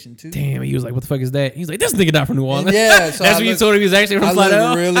Dedication 2." Damn, he was like, "What the fuck is that?" He's like, "This nigga not from New Orleans." Yeah, so that's I when you looked- told him he was actually from I Flat looked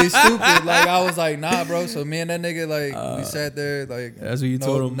L. really stupid. Like I was like, "Nah, bro." So me and that nigga we sat there like That's what you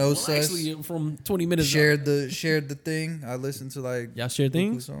told him. No Well, sus. actually, from 20 minutes. Shared the thing. I listened to like Y'all share Cuckoo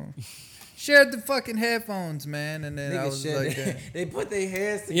things. song. Shared the fucking headphones, man, and then I was like, they put their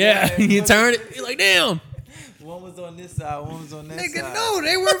hands together. Yeah, you turn it. You're like, damn. One was on this side, one was on that Nigga, side. no,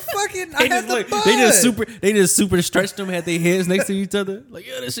 they were fucking. I had the bud. They just super stretched them, had their heads next to each other. Like,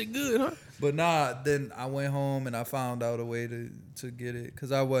 yeah, that shit good, huh? But nah, then I went home and I found out a way to get it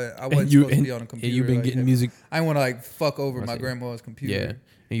because I wasn't supposed to be on a computer. And you've been like getting that. music. I didn't want to like fuck over I my see. grandma's computer. Yeah.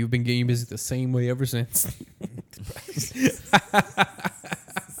 And you've been getting music the same way ever since.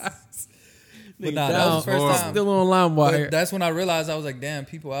 But nah, that was the first time. Still on LimeWire. But that's when I realized I was like, damn,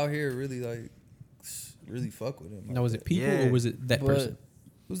 people out here really really fuck with him. Now, was it people Yeah. or was it that But- person?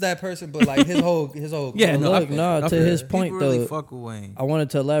 Who's that person? But like his whole Yeah, crew. no, Look, I to feel his that. point People really though, fuck with Wayne. I wanted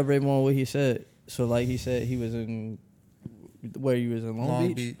to elaborate more on what he said. So, like he said, he was in where he was in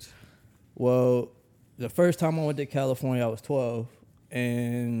Long Beach. Well, the first time I went to California, I was 12,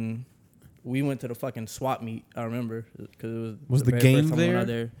 and we went to the fucking swap meet. I remember because it was the very game first time I went there? out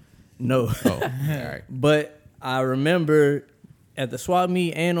there. No, Oh, all right. but I remember at the swap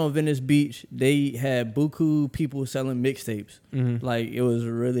meet and on Venice Beach, they had buku people selling mixtapes. Mhm. Like it was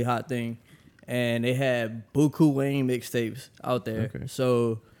a really hot thing, and they had buku Wayne mixtapes out there. Okay.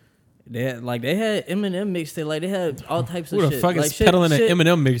 So they had Eminem mixtape. Like they had all types Who of the shit. fuck like is peddling an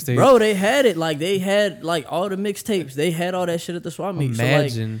Eminem mixtape? Bro, they had it. Like they had like all the mixtapes. They had all that shit at the swap meet.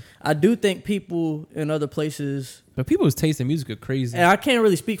 Imagine. So like, I do think people in other places, But people's taste in music are crazy. and I can't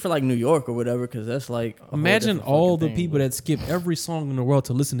really speak for like New York or whatever, because that's like a whole Imagine different all fucking the thing, people but- that skip every song in the world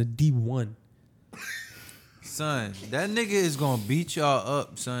to listen to D1. Son, that nigga is gonna beat y'all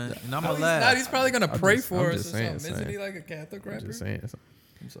up, son. And I'm No, gonna he's laugh. not. He's probably gonna pray just- for I'm us just or saying, something. Isn't son. he like a Catholic rapper? I'm just saying.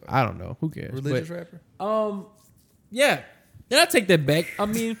 I'm sorry. I don't know. Who cares? Religious But, rapper? yeah. Then I take that back. I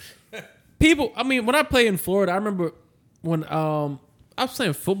mean, when I played in Florida, I remember when I was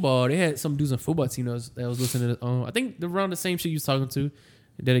playing football, they had some dudes on football team that was listening to, I think around the same shit you was talking to,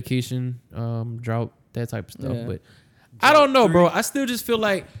 dedication, drought, that type of stuff. Yeah. But I don't know, bro. I still just feel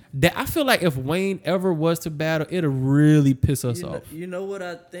like that. I feel like if Wayne ever was to battle, it'll really piss us off. You know what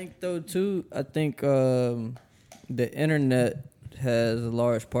I think though too? I think the internet has a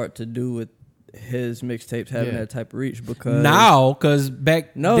large part to do with his mixtapes having Yeah. that type of reach, because Now, because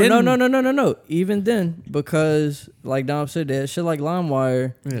back no. Even then, because like Dom said, they had shit like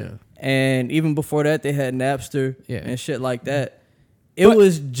LimeWire, Yeah. and even before that, they had Napster Yeah. and shit like that. It But-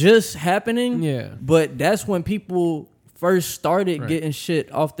 was just happening, Yeah. but that's when people first started Right. getting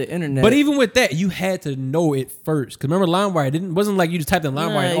shit off the internet. But even with that, you had to know it first. Cause remember, LimeWire wasn't like you just typed in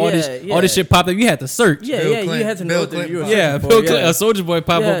LimeWire and all yeah. this shit popped up. You had to search. yeah, Bill you Clinton- had to know Bill what you were Clinton. Yeah, searching Bill for, Clinton, a Soldier Boy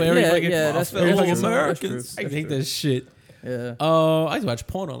pop up every fucking. that's every fucking true. Americans. That's I hate that shit. Yeah. I used to watch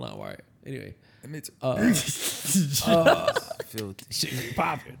porn on LimeWire. Anyway, Me too. Filthy. shit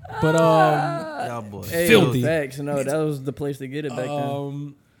popping. But Y'all boys. Hey, Filthy. facts. No, that was the place to get it back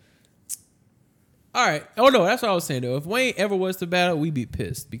then. All right. Oh no, that's what I was saying though. If Wayne ever was to battle, we'd be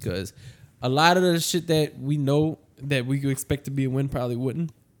pissed because a lot of the shit that we know that we could expect to be a win probably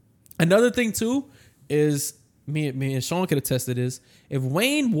wouldn't. Another thing too is me and Sean could attest to this. If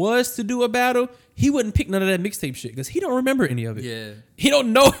Wayne was to do a battle, he wouldn't pick none of that mixtape shit because he don't remember any of it. Yeah. He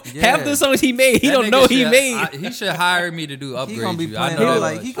don't know half the songs he made. He That don't nigga know he should- made. he should hire me to do He upgrade gonna be you. I playing know all that.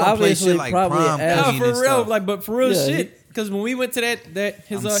 like he gonna play Obviously, shit like probably prom ask- Nah, queen for and real, stuff. like, but for real Yeah, shit. Because when we went to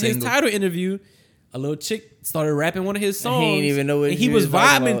his I'm single. title interview, a little chick started rapping one of his songs. And he didn't even know what and he you was was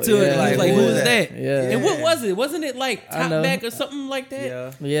talking vibing about. to it. Yeah. And he was like, Like, "Who who is is that?" that? Yeah. And what was it? Wasn't it like I Top know. Back or something like that?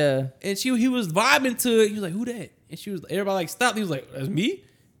 Yeah. Yeah. And he was vibing to it. He was like, "Who that?" And she was everybody like stopped. He was like, "That's me."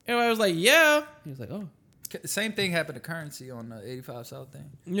 Everybody was like, "Yeah." He was like, "Oh, Same thing happened to Currency on the 85 South thing.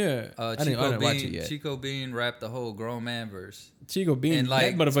 yeah." I didn't Chico watch it Bean, yet. Chico Bean rapped the whole grown man verse. Chico Bean, And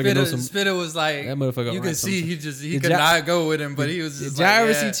like that motherfucker knows some. Spitter was like, That motherfucker you rap can see some- he Did could y'all- not go with him, but he was just Did y'all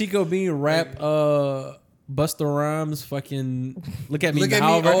ever like, yeah. see Chico Bean rap Busta Rhymes fucking Look at Me Look at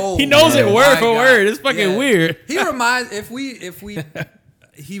Now? Me, oh, he knows it man. word My for God. word. It's fucking Yeah. weird. He reminds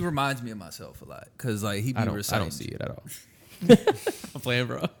he reminds me of myself a lot because like he be I don't reciting. see it at all. I'm playing,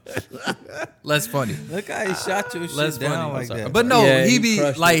 bro. Less funny. Look how he shot your shit Less down funny. like I'm sorry. that. But no, Yeah, he he be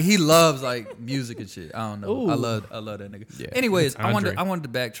crushed like it. he loves like music and shit. I don't know. Ooh. I love that nigga. Yeah. Anyways, Andre. I wanted to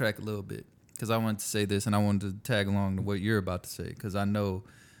backtrack a little bit because I wanted to say this and I wanted to tag along to what you're about to say because I know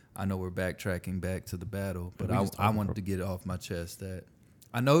we're backtracking back to the battle, but We just I talking, wanted bro. to get it off my chest that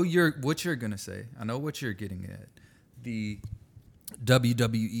I know what you're gonna say. I know what you're getting at. The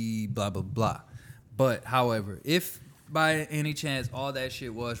WWE blah blah blah. But however, if by any chance all that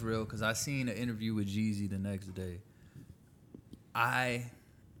shit was real, because I seen an interview with Jeezy the next day, I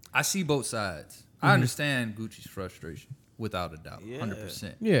see both sides. I understand Gucci's frustration without a doubt,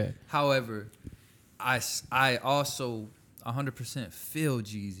 100%. Yeah. However, I also 100% feel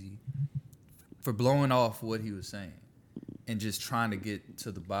Jeezy for blowing off what he was saying. and just trying to get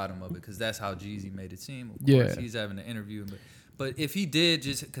to the bottom of it, because that's how Jeezy made it seem. Of Yeah. course, he's having an interview, but if he did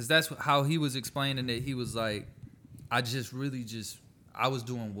just, because that's how he was explaining it, he was like, I was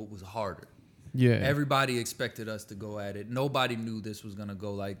doing what was harder. Yeah. Everybody expected us to go at it. Nobody knew this was gonna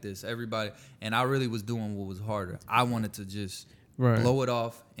go like this. And I really was doing what was harder. I wanted to just blow it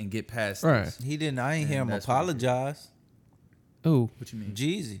off and get past this. He didn't. I ain't hear him that's what he did. apologize. Oh, What you mean?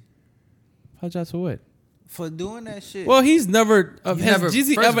 Jeezy apologize for what? for doing that shit. Well, he's never. He Has never-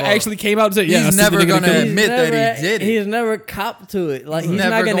 Jeezy first ever of all, actually came out and said, "Yeah, he's I sent the never nigga to gonna kill him"? admit that he did it. He's never copped to it. Like he's Never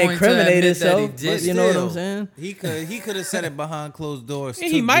not gonna going to incriminate admit that himself. he did But you know what I'm Still, saying? He could have said it behind closed doors. Yeah,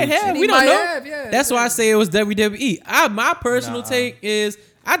 to he might Gucci. have. He We don't might know. have, yeah. That's why I say it was WWE. My personal Nah. take is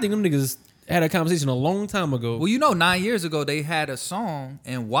I think them niggas had a conversation a long time ago. Well, 9 years ago they had a song,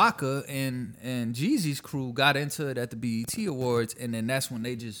 and Waka and Jeezy's crew got into it at the BET Awards, and then that's when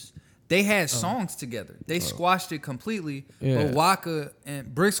they had songs together. They squashed it completely. Yeah. But Waka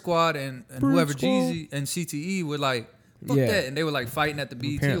and Brick Squad and Brick whoever Squad. Jeezy and CTE were like, fuck Yeah. that, and they were like fighting at the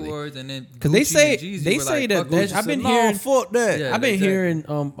BET Apparently. Awards, and then Because they Gucci say and Jeezy they were say like, that fuck there's- Gucci. I've been No, hearing fuck that. Yeah. I've been exactly. hearing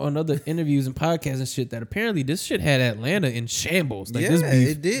on other interviews and podcasts and shit that apparently this shit had Atlanta in shambles. Like Yeah, this beef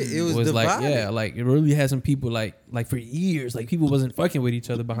it did. It was like divided. like it really had some people like for years like people wasn't fucking with each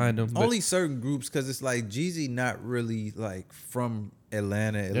other behind them. But Only certain groups, because it's like Jeezy not really like from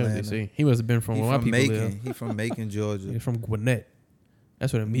Atlanta. yeah, they say. He must have been from He where my from people Macon. live. He from Macon, Georgia. He's from Gwinnett.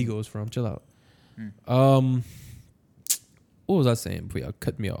 That's where Amigos from. Chill out. What was I saying before y'all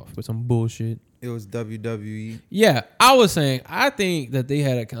cut me off with some bullshit? It was WWE. Yeah, I was saying I think that they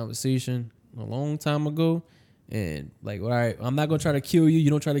had a conversation a long time ago, and like, all right, I'm not gonna try to kill you. You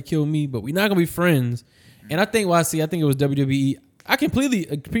don't try to kill me, but we're not gonna be friends. And I think I think it was WWE. I completely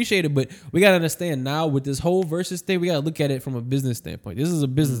appreciate it, but we gotta understand now with this whole versus thing, we gotta look at it from a business standpoint. This is a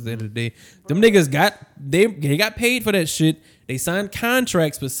business at the end of the day. Them niggas they got paid for that shit. They signed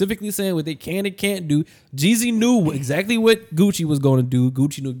contracts specifically saying what they can and can't do. Jeezy knew exactly what Gucci was going to do.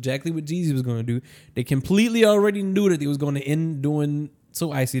 Gucci knew exactly what Jeezy was going to do. They completely already knew that they was going to end doing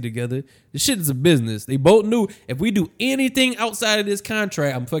So Icy together. This shit is a business. They both knew if we do anything outside of this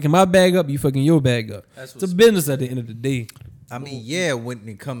contract, I'm fucking my bag up, you fucking your bag up. It's a business at the end of the day. I mean, yeah, when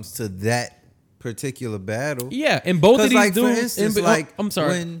it comes to that particular battle. Yeah, and both of 'Cause, these like, for dudes. instance, and- like, I'm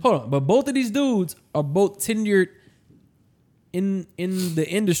sorry, when- hold on, but both of these dudes are both tenured in the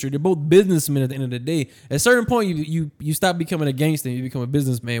industry. They're both businessmen at the end of the day. At a certain point, you stop becoming a gangster and you become a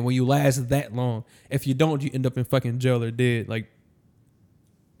businessman when you last that long. If you don't, you end up in fucking jail or dead. Like,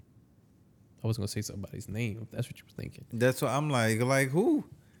 I was gonna say somebody's name. If that's what you were thinking. That's what I'm like who?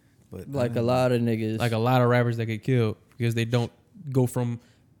 But Like a lot of niggas. Like a lot of rappers that get killed because they don't go from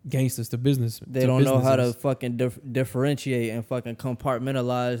gangsters to business. They don't know how to fucking differentiate and fucking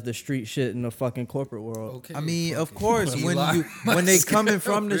compartmentalize the street shit in the fucking corporate world. Okay, I mean, of fucking course, Eli. when they coming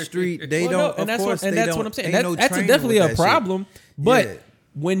from the street, they Well, no, don't. and that's what I'm saying. Ain't no That's training definitely with a that problem. shit. But Yeah.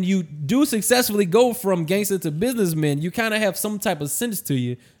 when you do successfully go from gangster to businessman, you kind of have some type of sense to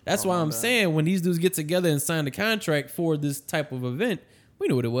you. That's why I'm saying when these dudes get together and sign the contract for this type of event, we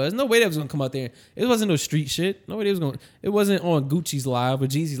knew what it was. No way that was gonna come out there. It wasn't no street shit. Nobody was gonna. It wasn't on Gucci's live or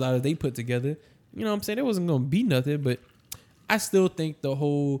Jeezy's live that they put together. You know what I'm saying? It wasn't gonna be nothing. But I still think the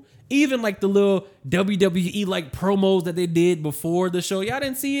whole, even like the little WWE like promos that they did before the show, y'all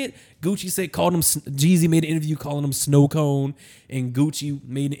didn't see it. Gucci said Jeezy made an interview calling him Snow Cone, and Gucci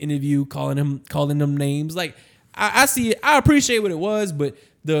made an interview calling them names. Like I see it. I appreciate what it was, but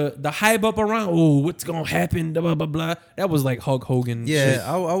the hype up around, oh, what's gonna happen, blah blah blah. That was like Hulk Hogan. Yeah, shit.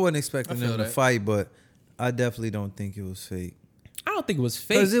 I wasn't expecting feel them to that. fight, but I definitely don't think it was fake. I don't think it was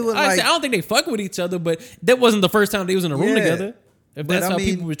fake. 'Cause it was I like- don't think they fuck with each other, but that wasn't the first time they was in a room Yeah. together. If But that's I how mean,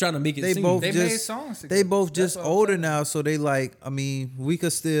 people were trying to make it they seem. both They just made songs they together. both That's just what I'm older saying. now, so they like. I mean, we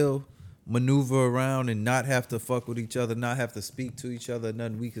could still maneuver around and not have to fuck with each other, not have to speak to each other.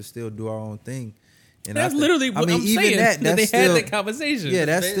 Nothing. We could still do our own thing. And That's I thi- literally I what mean, I'm even saying. that they that's had still, that conversation. Yeah,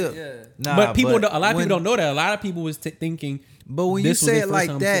 that's They- still. yeah. Nah, but a lot of when- people don't know that. A lot of people was thinking. But when you this was say their it first like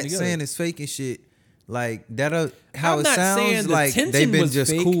time that, sitting together. saying it's fake and shit, like that, how I'm it not saying sounds the like tension they've been was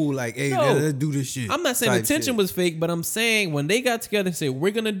just fake. cool. Like, hey, No. let's do this shit. I'm not saying the type tension shit. was fake, but I'm saying when they got together and said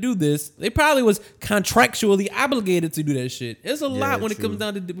we're gonna do this, they probably was contractually obligated to do that shit. It's a lot when it true. comes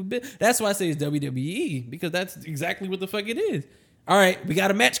down to. That's why I say it's WWE because that's exactly what the fuck it is. All right, we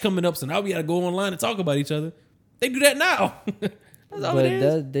got a match coming up, so now we got to go online and talk about each other. They do that now. That's all But it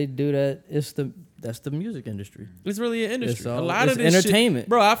is. they do that. That's the music industry. It's really an industry. It's A all- lot of it's this entertainment. shit,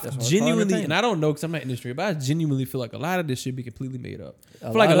 bro. That's why it's called Genuinely, and entertainment. I don't know because I'm not industry, but I genuinely feel like a lot of this shit be completely made up. I A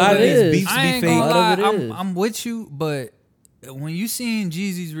feel like a lot lot of of it these is. beefs I be ain't fake. gonna A lot lie, of it is. I'm with you, but when you seen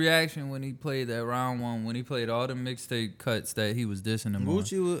Jeezy's reaction when he played that round one, when he played all the mixtape cuts that he was dissing him on.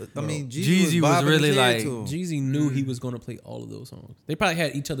 Gucci was, I mean, Jeezy was bobbing really his head like- to him. Jeezy knew he was going to play all of those songs. They probably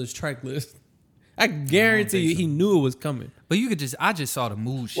had each other's track list. I guarantee you, he knew it was coming. But I just saw the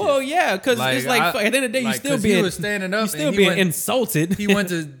mood shit. Well, yeah, because it's like at the end of the day, you like, still 'cause being he was standing up, you still and he being went, insulted. he went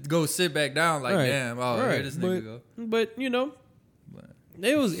to go sit back down, like, Right. damn, oh, Right. here this nigga go. But you know,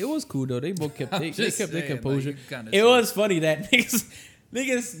 it was cool though. They both kept they just kept their saying, composure. like, you kinda it see was funny that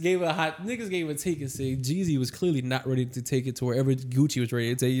niggas gave a take and say Jeezy was clearly not ready to take it to wherever Gucci was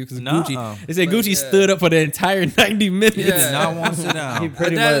ready to take you because Nuh-uh. Gucci. They said But, Gucci yeah. stood up for the entire 90 minutes. Yeah. Did not want to sit He down.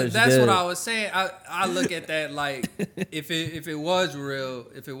 pretty But much that's did. what I was saying. I look at that like if it was real,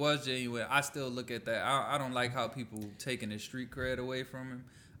 if it was genuine, I still look at that. I don't like how people taking his street cred away from him.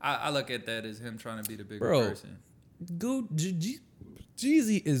 I look at that as him trying to be the bigger Bro. person.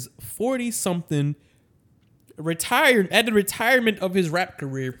 Jeezy is 40 something. Retired at the retirement of his rap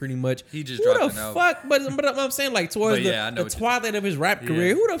career, pretty much. He just who dropped the an album. fuck? But I'm saying like towards But yeah, I know the what you- twilight of his rap Yeah.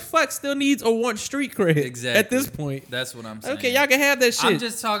 career. Who the fuck still needs or wants street cred Exactly. at this point? That's what I'm saying. Okay, y'all can have that shit. I'm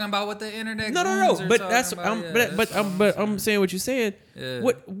just talking about what the internet. no. goons are But talking that's about. I'm Yeah, but that's all but I'm saying. saying what you're saying. Yeah.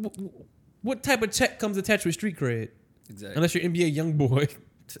 What type of check comes attached with street cred? Exactly. Unless you're NBA young boy.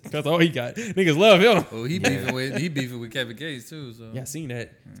 That's all he got. Niggas love him. Oh, he beefing with Kevin Gates too. So Yeah, I seen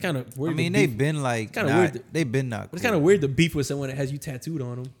that. It's kind of weird. I mean, to they've beef. been like, kinda not, weird. they've been not. But it's cool. kind of weird to beef with someone that has you tattooed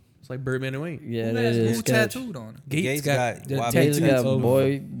on them. It's like Birdman and Wayne. Yeah, who, that has, is who sketch. tattooed on him? Gates got the YB Gates tattoos got of-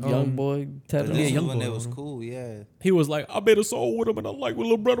 boy, young boy But tattoo. Yeah, this young is when boy it was on him. cool. Yeah. He was like, I made a song with him and I like what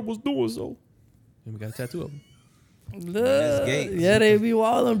little brother was doing, so. And we got a tattoo of him. That's Gates. Yeah, they be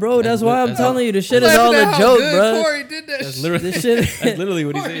wildin', bro. That's why I'm that's- telling you, the shit is all a joke, bro. Corey did that. That's literally, This shit, that's literally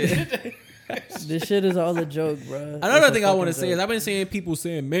what he said. this shit is all a joke, bro. Another thing I want to say is I've been seeing people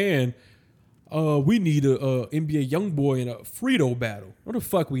saying, man, we need a NBA young boy in a Frito battle. What the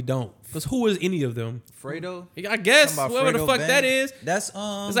fuck we don't? Because who is any of them? Fredo. I guess Talking about whoever the Fredo fuck Bang. that is. That's Is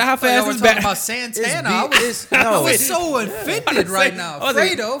that how Like, fast we're this talking battle? about Santana. I beat- was, no. I was so offended right now. I was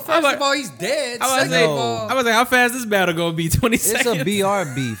like- Fredo, I first was like- of all, he's dead. I was Second like, of all, I was like, how fast this battle gonna be? 20 It's seconds. a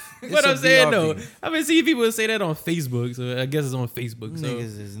BR beef. It's What a I'm saying BR though, beef. I've been seeing people say that on Facebook, so I guess it's on Facebook. So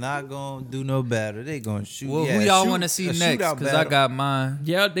Niggas is not gonna do no battle. They gonna shoot. well, yeah, who y'all shoot- want to see a next? shootout Because I battle. got mine.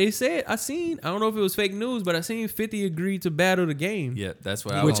 yeah, they said I don't know if it was fake news, but I seen 50 agreed to battle the game. Yeah, that's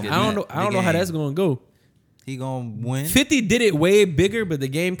what I Which was I getting don't know. at. I don't know how game. that's gonna go. He gonna win. 50 did it way bigger, but the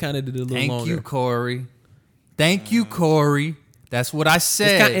game kind of did it a little Thank longer. you, Corey. Thank you, Corey. That's what I It's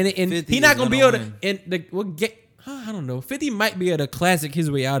said. and 50 he not is gonna be gonna able to. And the what get. I don't know. 50 might be able to classic his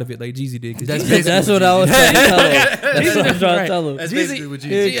way out of it like Jeezy did. 'cause That's Jeezy- basically That's what I was trying to tell him. That's what I was trying to Right. tell him. That's Jeezy- basically what He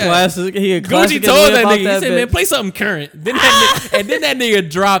you a classic. He a Gucci classic. told that nigga. He That said, "Man, bitch. play something current." Then that nigga, and then that nigga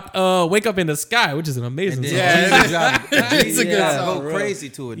dropped "Wake Up in the Sky," which is an amazing song. Jeezy dropped- It's a good Jeezy song, go crazy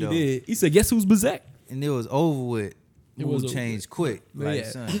to it He though, did. He said, "Guess who's Bazak?" and it was over with. It was Mood over changed quick. Like, Yeah.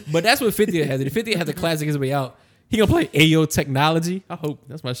 son. But that's what 50 has. If 50 has the classic his way out, he gonna play Ayo Technology. I hope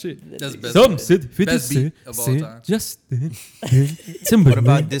that's my shit. That's best. Some said 50 best beat Cent, of all said time. Justin Timberlake. What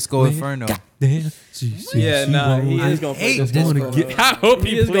about Disco Inferno? Goddamn, she Yeah, nah, he won't. is gonna play hate this. this Wanna one. get- I hope He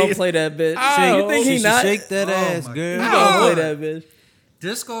he is gonna plays. play that bitch. Oh, Shit, you think She he should not? shake that Oh ass, my girl. He gonna play that bitch.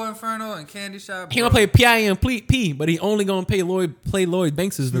 Disco Inferno and Candy Shop. He gonna play P.I.M.P. But he only gonna play Lloyd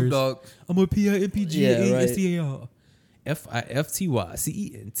Banks' verse. Snoop Dogg. I'm a P.I.M.P.G.A.S.T.A.R.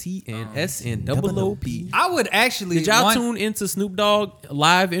 FIFTYCENTNSN0OP. I would actually. Did y'all want- tune into Snoop Dogg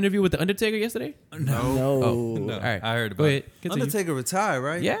live interview with the Undertaker yesterday? No. Oh, all right. I heard Go about ahead. Continue. Undertaker retired,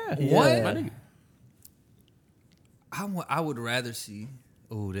 right? Yeah. What? My nigga. I would rather see.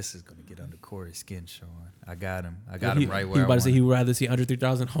 Oh, this is gonna get under Corey's skin, Sean. I got him. I He- got him right He where was I about to say want he him. would rather see under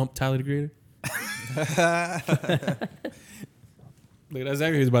 3,000 hump Tyler the Creator. Look, that's exactly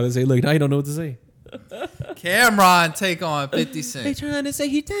what he was about to say. Look, now he don't know what to say. Cameron take on 50 They Cent. trying to say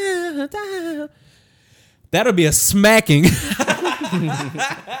he down, down. That'll be a smacking.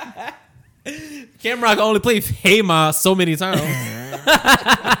 Cameron can only play Hey Ma so many times.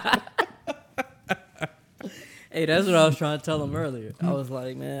 Hey, that's what I was trying to tell him earlier. I was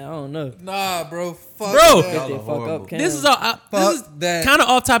like, man, I don't know. Nah, bro. Fuck Bro, that. They fuck horrible. up Cam. This is all. This is Fuck that. kind of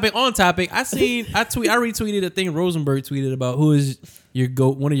off topic, on topic. I retweeted a thing Rosenberg tweeted about who is your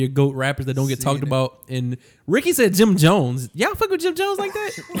goat, one of your goat rappers that don't get talked about. And Ricky said Jim Jones. Y'all fuck with Jim Jones like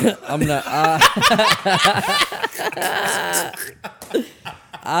that? I'm not.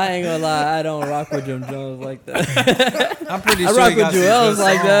 I ain't gonna lie. I don't rock with Jim Jones like that. I'm pretty I sure rock he with got some Joel's good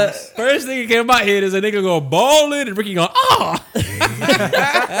like songs. that. First thing that came to my head is a nigga go ballin' and Ricky go ah.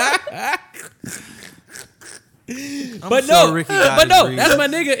 But sure no, Ricky got but no, his that's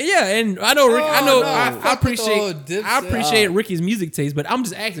reasons. my nigga. Yeah, and I know, Rick, I know, no, I fuck with the whole appreciate, Dipset. I appreciate Ricky's music taste, but I'm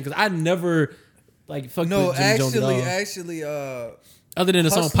just asking because I never like fucked No, with Jim Jones at all. actually, Other than the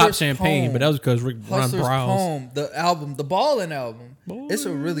song "Pop Hustler's Champagne," Home. but that was because Rick Ron Hustler's Browns. Home, the album, the Ballin' album. It's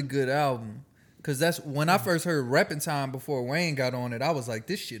a really good album. Cause that's when I first heard Reppin' Time before Wayne got on it. I was like,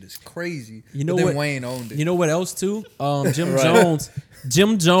 this shit is crazy. You know but then what? Wayne owned it. You know what else too? Jim Jones.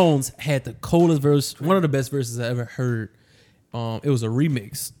 Jim Jones had the coldest verse, one of the best verses I ever heard. It was a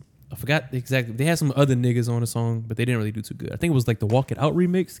remix. I forgot exactly. They had some other niggas on the song, but they didn't really do too good. I think it was like the Walk It Out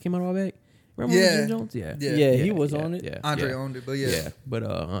remix came out all back. Remember Yeah. Jim Jones? Yeah. Yeah. he was on it. Yeah. Andre yeah. owned it, but yeah. Yeah,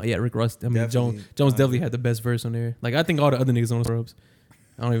 but yeah, Rick Ross. I mean, Definitely. Jones definitely had the best verse on there. Like I think all the other niggas on the Scrubs.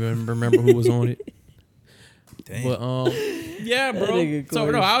 I don't even remember who was on it. Damn. But yeah, That bro. nigga So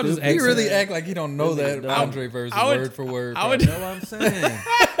Corey no, I was just He asking. really act like he don't know that I- Andre verse I would- word for word. I would- probably. You know what I'm saying?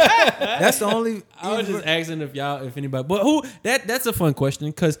 That's the only. I was just asking if anybody, but who that's a fun question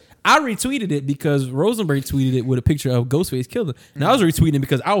because I retweeted it because Rosenberg tweeted it with a picture of Ghostface Killer, and I was retweeting it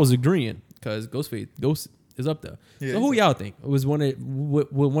because I was agreeing because Ghost is up there. Yeah, so who y'all think was one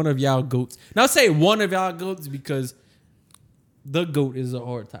of y'all goats? Now say one of y'all goats because the goat is a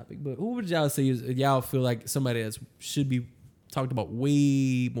hard topic, but who would y'all say is y'all feel like somebody that should be talked about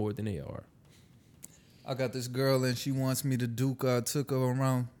way more than they are? I got this girl and she wants me to Duke. I took her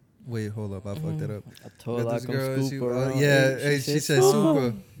around. Wait, hold up. I fucked that up. I told her I Got this come girl, scoop she, around. yeah, hey, she said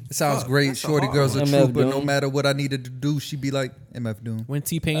super. It sounds great. that's a Shorty hard girl's a one. trooper. MF No Doom. matter what I needed to do, she'd be like, MF Doom. When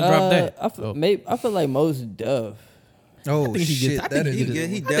T-Pain dropped that, I feel like most Dove. Oh, think he shit. gets- I That think is he He, gets- he I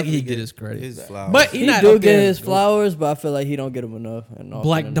think definitely he get his credit. His flowers. but He not do up get there. his flowers, but I feel like he don't get them enough. And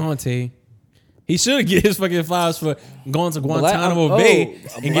Black Dante. He should get his fucking flowers for going to Guantanamo Black- Bay oh, and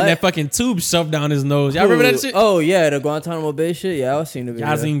getting Black- that fucking tube shoved down his nose. Y'all remember that shit? Oh yeah, the Guantanamo Bay shit. Yeah, I've seen the video.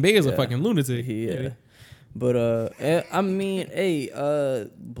 Yazzie Bey is a Yeah. fucking lunatic. Yeah. But I mean, hey,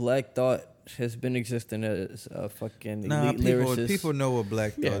 Black Thought has been existing as a fucking Nah, elite people, lyricist. people know what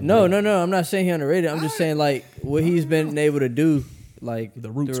Black Thought. do. No, I'm not saying he underrated. I'm just saying like what he's been able to do, like The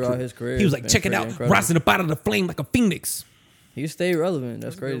Roots throughout crew. his career. He was has like, been check it pretty out, incredible. rising up out of the flame like a phoenix. He stayed relevant.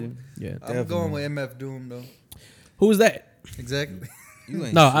 That's crazy. Yeah. I'm going with MF Doom, though. Who was that? Exactly. You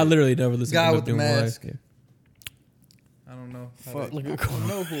ain't No, shit. I literally never listened Guy to with the Doom mask. Live. I don't know. Fuck. I don't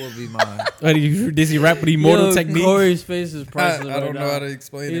know who will be mine. Does he rap with immortal Yo, technique? Corey's face is I priceless. don't right know now. how to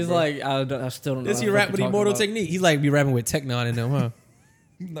explain it. He's bro. like, I still don't know. Does how he to rap fucking with talk immortal about- technique? He's like be rapping with Technon in them, huh?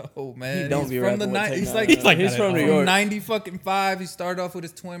 No, man. He don't he's be from the rapping with 90s. He's Tech like, Nine. He's like He's that from at New all. York. 90 fucking 5. He started off with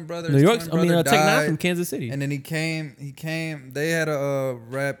his twin brother. New His York. twin I mean, brother Technon died. from Kansas City. And then he came. They had a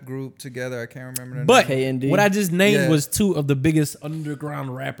rap group together. I can't remember the But name. KND. what I just named Yeah. was two of the biggest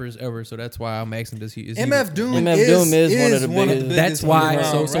underground rappers ever. So that's why I'm asking, does he? Is he MF Doom MF is, Doom is one of the biggest- biggest That's why.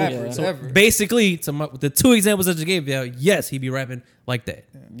 underground So rappers so ever. basically, the two examples that you gave, yeah, yes, he'd be rapping like that.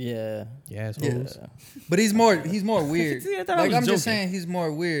 Yeah. Yeah, Yeah. But he's more weird. See, I thought I Like was I'm just joking. saying, he's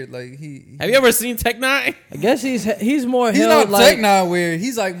more weird. Like he. Have you ever seen Tech Nine? I guess he's more He's held not like Tech Nine weird.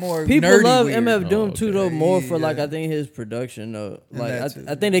 He's like more people nerdy love weird. MF Doom Oh, too though okay. more for like Yeah. I think his production though. And Like that too.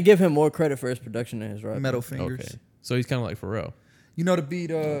 I think they give him more credit for his production than his rap. Metal Fingers. Okay, so he's kind of like Pharrell. You know the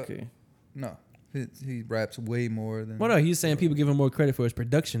beat. Okay. No, he raps way more than. Well, no, he's saying people give him more credit for his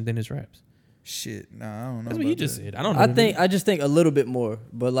production than his raps. Shit, nah, I don't know. That's what he about just that. said. I don't know. I just think a little bit more,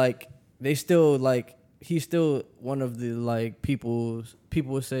 but like they still like he's still one of the like people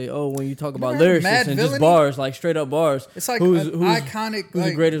would say, oh, when you talk about Remember lyrics Mad and Villainy? just bars, like straight up bars. It's like who's an iconic. Who's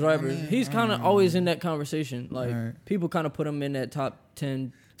like, the greatest I rapper? mean, He's I kind don't of know. always in that conversation. Like Alright. people kind of put him in that top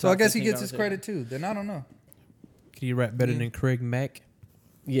 10. So I top guess he 15 gets his conversation. credit too. Then I don't know. Can you rap better than Craig Mack?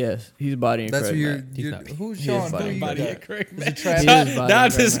 Yes, he's bodying That's Craig who you're. Mack. He's you're not. who's He Sean? is Who bodying you Craig got? Craig Is it Travis? He is bodying Now I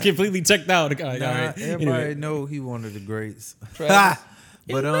Craig just Mack. completely checked out. All right, Nah, all right. everybody Anyway. know he one of the greats. Travis.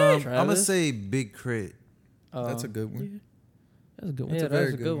 But Travis. I'm gonna say Big Crit. That's a good one. That's a good one. Yeah, a very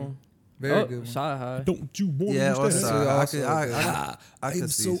that's a good good one. one. Very Oh, good one. Side High. Don't you want Yeah, or That's side. also I could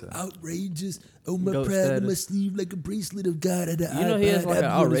see so. outrageous. Oh, my Goat pride on status. my sleeve like a bracelet of God. You know he has like an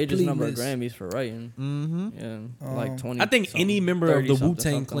outrageous number of Grammys for writing. Mm-hmm. Yeah, like 20. I think any something, member of the 30 Wu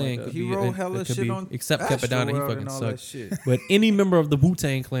Tang something Clan like could that. He be. wrote it hella could shit be, on except Capadonna, he Astroworld fucking and all that sucks. shit. But any member of the Wu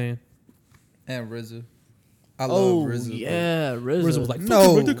Tang Clan, And RZA. I love Oh RZA. bro. yeah, RZA. RZA was like, No,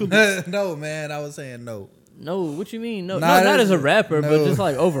 fucking ridiculous. no, man. I was saying no. no, what you mean? No, Nah, not as a that's- rapper, but no. just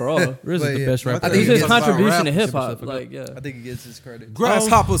like overall. RZA's But the yeah, best rapper. I think It's he his gets about contribution to rap. hip Super hop. stuff. Like yeah. I think he gets his credit.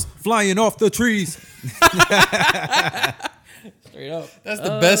 Grasshoppers flying off the trees. Straight up. That's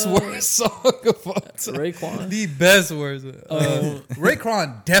the best worst song of all time. Raekwon. The best worst.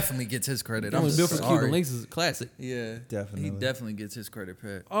 Raekwon definitely gets his credit. That I'm was built for sorry. Cuban Links is a classic. Yeah, Definitely. He definitely gets his credit,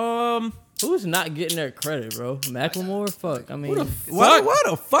 Pat. Who's not getting their credit, bro? Macklemore? Fuck. I mean, What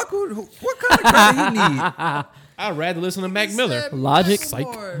the fuck? What kind of credit he need? I'd rather listen to Mac Miller. Logic? Psych.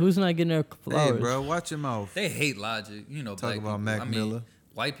 Who's not getting their flowers? Hey, bro, watch your mouth. They hate Logic. You know, Talk black about people. Mac I mean, Miller.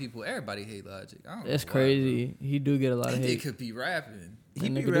 white people, everybody hate Logic. I don't That's know why, crazy. He do get a lot bro. of They hate. could be rapping. He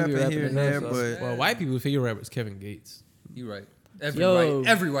That be nigga do be rapping rapping here and enough, there, so- but Well, white people's favorite rapper is Kevin Gates. You right. Yo.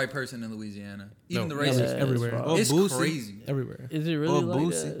 Every white person in Louisiana, even No, the yeah, racists, it's everywhere. bro. Oh, it's Boosie. crazy. Everywhere. Is it really Or like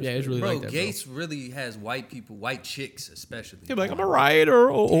Boosie. that? Yeah, it's really Bro, like that, bro. Gates really has white people, white chicks especially. He'll be like, I'm a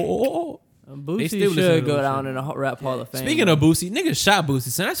writer. Oh. They Boosie still listen to should go those down shit. in the rap hall of fame. Speaking of Boosie, niggas shot Boosie,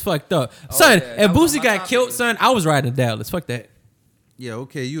 son. That's fucked up. Son, yeah, if that was on Boosie my got topic. killed, son, I was riding to Dallas. Fuck that. yeah,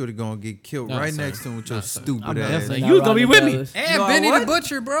 okay, you would have gonna get killed Nah, right son. next to him with your Nah, son. stupid I'm ass. definitely You not was gonna be riding with me. Dallas. And You Benny are the what?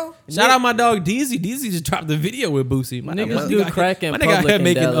 Butcher, bro. Shout out my dog Deezy. Deezy just dropped the video with Boosie. My Niggas nigga do got- crack in my nigga out public here in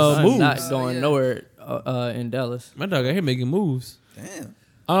making Dallas. I'm moves. not going nowhere in Dallas. My dog out here making moves.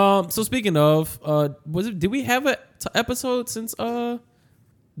 Damn. So speaking of, did we have a episode since all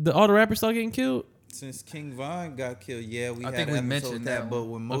the rappers started getting killed? Since King Von got killed, yeah, we I had think we an episode mentioned with that but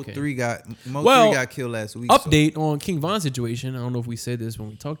one. when Mo Okay. 3 got Well, killed last week. so- Update on King Von's situation. I don't know if we said this when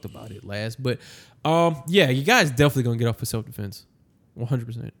we talked about it last, but yeah, you guys definitely gonna get off for self defense,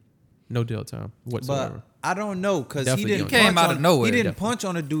 100%, no jail time whatsoever. But I don't know because he Definitely didn't don't. Came punch out of on- nowhere. He didn't Definitely. punch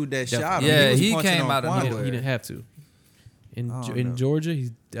on the dude that shot him. Yeah, was he punching came on out of Quando. nowhere. He didn't have to. In I don't in know. Georgia,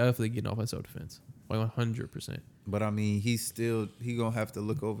 he's definitely getting off on self defense, like 100%. But I mean, he gonna have to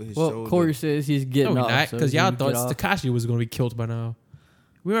look over his Well, shoulder. Corey says he's getting No, off. not so because he y'all can thought get off. Tekashi was gonna be killed by now.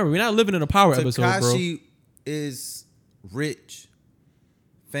 Remember, we're not living in a power episode, bro. Tekashi is rich,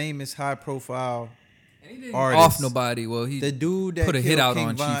 famous, high profile artist. Off nobody. Well, he The dude that put a killed hit out King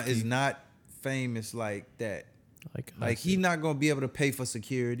on Von Chief is Keef. not famous like that. Like Like he's not gonna be able to pay for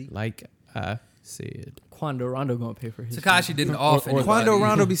security. like I said. Quando Rondo gonna pay for his. Tekashi didn't off anybody. Quando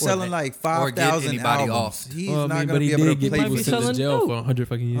Rondo be Or selling that- like or 5,000 get anybody albums. off. He's Well, I not mean, gonna but he be able did to get play people be for sent to selling jail dope. for 100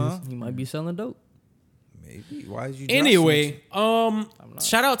 fucking years. Huh? He might be selling dope. Maybe. Why is you? Anyway,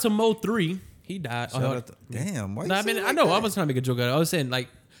 shout out to Mo 3. He died. Shout out to, damn. Why you No, I say mean, it I like know. that? I was trying to make a joke out of it. I was saying, like,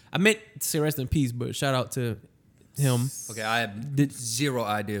 I meant to say rest in peace, but shout out to him. Okay, I have zero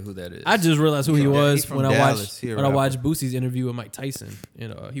idea who that is. I just realized who he Yeah, was he's from when I Dallas. watched He a when I rapper. watched Boosie's interview with Mike Tyson,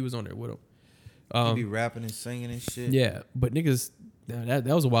 and he was on there with him. He be rapping and singing and shit. Yeah, but niggas, that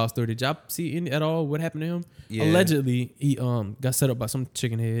was a wild story. Did y'all see at all what happened to him? Yeah. Allegedly, he got set up by some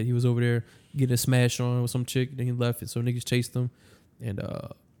chicken head. He was over there getting a smash on with some chick. Then he left it, so niggas chased him, and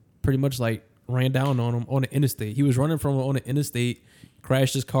pretty much like ran down on him on the interstate. He was running from on the interstate,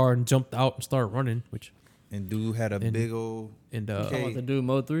 crashed his car and jumped out and started running. And dude had a And- big old. And Okay. Talking about the dude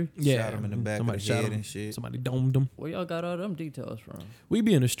Mo 3. yeah, Shot him in the back of somebody the shot head him and shit. Somebody domed him. Where y'all got all them details from? We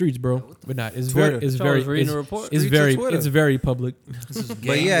be in the streets, bro. But not. It's Twitter. very. It's So I very. was reading It's, the report. it's Streets very. of Twitter. It's very public.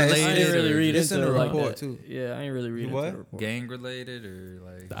 But yeah, I it's, ain't really read it's in into the it like report that. too. Yeah, I ain't really read into What? the report. gang related or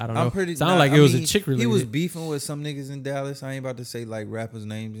like. I don't know. I'm pretty. Sound nah, like I it was mean, a chick related. He was beefing with some niggas in Dallas. I ain't about to say like rappers'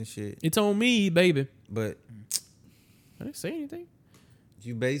 names and shit. It's on me, baby. But I didn't say anything.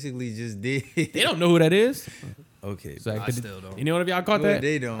 you basically just did. They don't know who that is. Okay. So I still don't. Any one of y'all caught Well, that?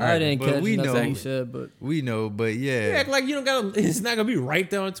 they don't. I didn't but catch we nothing know. he said, but We know, but You yeah. act like you don't gotta. It's not gonna be right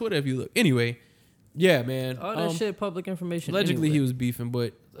there on Twitter if you look. Anyway, yeah, man. all that shit public information. Allegedly, anyway. he was beefing,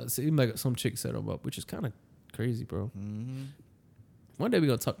 but it seemed like some chick set him up, which is kind of crazy, bro. Mm-hmm. One day we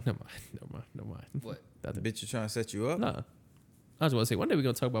gonna talk. Never mind. What? Nothing. Bitch, you trying to set you up? Nah. I was about to say one day we're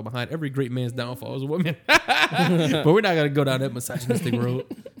gonna talk about behind every great man's downfall is a woman, but we're not gonna go down that misogynistic road.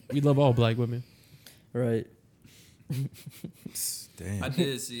 We love all black women. right. Damn. I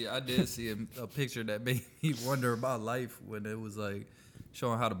did see a picture that made me wonder about life when it was like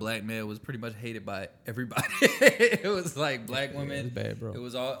showing how the black man was pretty much hated by everybody. It was like black women. it's bad, bro. It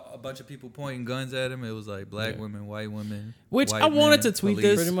was all a bunch of people pointing guns at him. It was like black Yeah. women, white women. Which white I wanted men, to tweet police.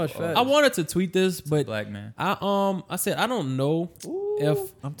 this. Pretty much facts. I wanted to tweet this, but Black man. I said I don't know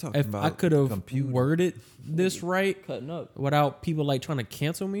if I'm talking if about I could have computer. worded this right Cutting up. without people like trying to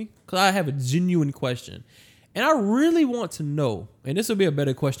cancel me, because I have a genuine question, and I really want to know. And this will be a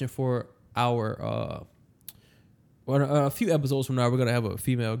better question for our a few episodes from now. We're gonna have a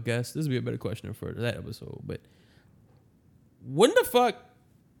female guest. This will be a better question for that episode. But when the fuck,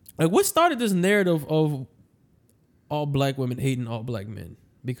 like, what started this narrative of all black women hating all black men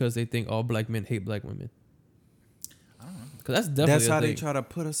because they think all black men hate black women? Because that's definitely That's a how they thing. try to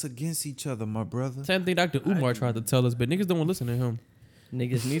put us against each other, my brother. Same thing Dr. Umar tried to tell us, but niggas don't want to listen to him.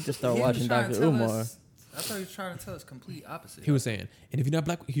 Niggas need to start He was watching trying to Dr. tell Umar. us I thought he was trying to tell us complete opposite. He was saying, and if you're not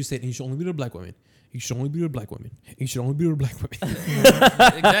black, he said, and you should only be with black women. You should only be with black women. You should only be with black women.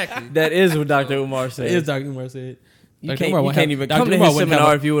 Exactly. That is what Dr. Umar said. It is Dr. Umar said. You can't even come to his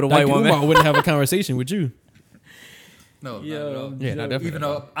seminar if you with a white woman. Dr. Umar wouldn't have a conversation with you. No, Yo, not at all. Yeah, not definitely. Even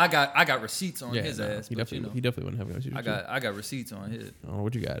though I got receipts on Yeah, his no, ass, he but definitely wouldn't have a conversation with you. I got receipts on his. I don't know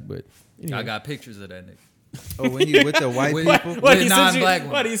what you got, but anyway. I got pictures of that nigga. Oh, when he with the white With- people, What, with he sent you, non-black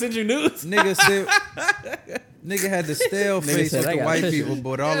women. what, he sent you news? nigga said, nigga had the stale face said, with "I the got white pictures." people,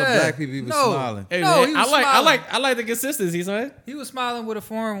 but all the Yeah. black people he was No. smiling. Hey, No, man, he was I smiling. like the consistency, son. He was smiling with a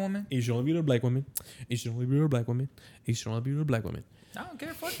foreign woman. You should only be with a black woman. You should only be with a black woman. You should only be with a black woman. I don't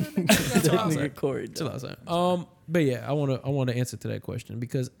care. Fuck that nigga. That's all I'm saying. Nigga Corey. Chill out, son. But yeah, I wanna answer to that question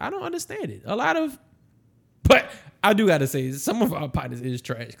because I don't understand it. But I do gotta say some of our partners is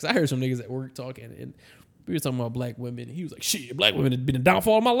trash because I heard some niggas at work talking and we were talking about black women. And he was like, "Shit, black women have been the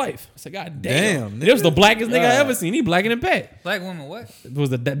downfall of my life." I said, "God damn, Damn, it was the blackest nigga I God. ever seen. He blacker than Pat. Black woman, what?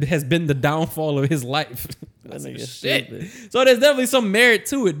 That has been the downfall of his life." I That said, nigga "Shit." stupid. So there's definitely some merit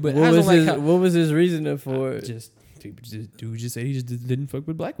to it, but I don't like how What was his reasoning for it? dude just said he just didn't fuck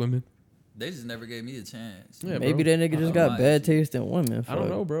with black women. They just never gave me a chance. Yeah, Maybe bro. that nigga just I don't got bad taste in women. I don't fuck.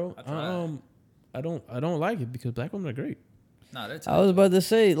 know, bro. I tried. I don't like it because black women are great. Nah, that's I was about to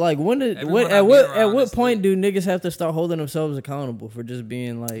say, like, Everyone I at be what around is point do niggas have to start holding themselves accountable for just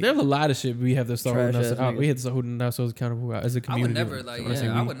being like? There's a lot of shit we have to start holding Trash-ass ourselves. We niggas. have to start holding ourselves accountable as a I community. would never like. So when I say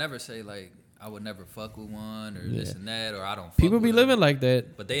Yeah, I we- would never say like I would never fuck with one or Yeah. this and that or I don't. Fuck People be with living them. like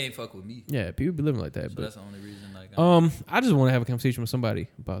that. but they ain't fuck with me. Yeah, people be living like that. So But that's the only reason. Like, I just want to have a conversation with somebody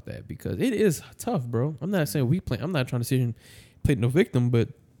about that because it is tough, bro. I'm not saying I'm not trying to sit here and play no victim, but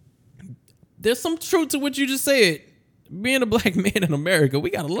there's some truth to what you just said. Being a black man in America, we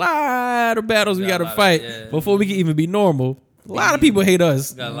got a lot of battles we got to fight before we can even be normal. A lot of people hate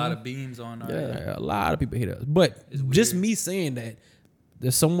us. got a lot of beams on. Our Yeah, a lot of people hate us. But It's just weird. me saying that,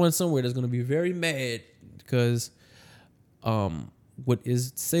 there's someone somewhere that's going to be very mad because what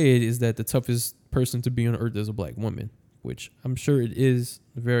is said is that the toughest person to be on earth is a black woman, which I'm sure it is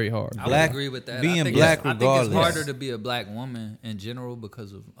very hard. I Black- would agree with that. being I think black I think regardless. it's harder to be a black woman in general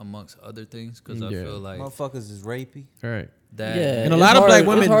because of amongst other things. Because I Yeah. feel like Motherfuckers is rapey. All right. that Yeah, And a it's lot of hard- black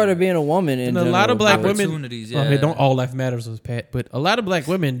women- It's harder being a woman in And a lot of black general, women, opportunities, well, yeah. they don't all life matters as Pat, but a lot of black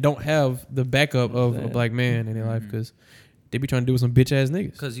women don't have the backup of a Yeah. black man in their life Mm-hmm. because they be trying to do with some bitch ass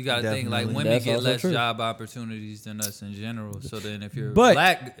niggas. Because you got to think like Definitely. women That's get also less true. job opportunities than us in general. So then if you're But-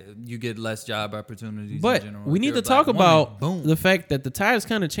 black, you get less job opportunities. in But general. we If need you're to a black talk woman, about boom. the fact that the tide is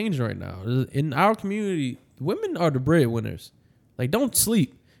kind of changing right now. In our community, women are the breadwinners. Like, don't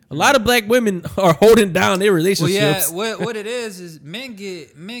sleep. A lot of black women are holding down their Well, relationships. yeah. What it is men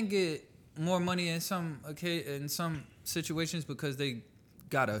get more money in some situations because they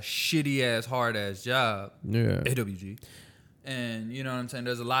got a shitty ass hard ass job. Yeah. AWG. And you know what I'm saying?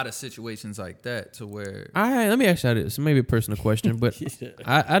 There's a lot of situations like that to where All right, let me ask you this. Maybe a personal question, but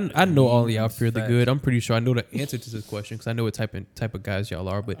I know all of y'all fear the Facts. good. I'm pretty sure I know the answer to this question because I know what type of guys y'all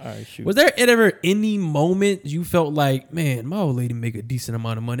are. But All right, shoot. was there ever any moment you felt like, man, my old lady make a decent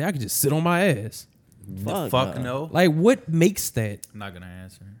amount of money, I could just sit on my ass? Fuck no. Like, what makes that? I'm not gonna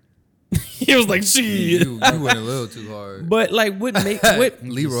answer. He was like, shit. You went a little too hard. But like, what make what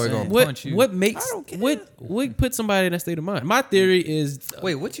Leroy gonna what punch you. what makes what put somebody in that state of mind? My theory is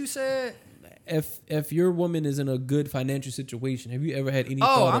Wait, what you said? if your woman is in a good financial situation, have you ever had any Oh,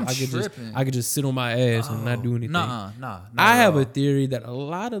 thought I'm of tripping. I could just sit on my ass and not do anything? Nah. I have a theory that a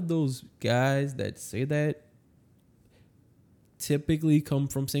lot of those guys that say that typically come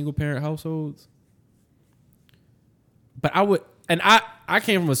from single parent households. But I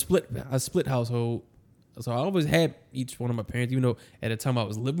came from a split household. So I always had each one of my parents, even though at the time I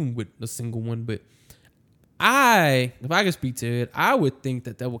was living with a single one. But if I could speak to it, I would think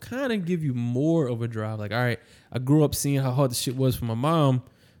that would kind of give you more of a drive. Like, all right, I grew up seeing how hard the shit was for my mom.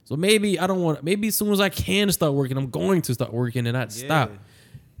 So maybe as soon as I can start working, I'm going to start working and not stop.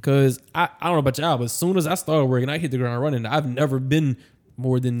 Cause I don't know about y'all, but as soon as I started working, I hit the ground running. I've never been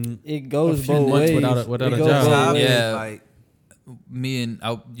more than It goes a few both months ways. without It a goes job. both ways. Yeah. Like, Me and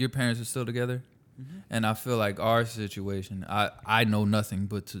your parents are still together, and I feel like our situation. I know nothing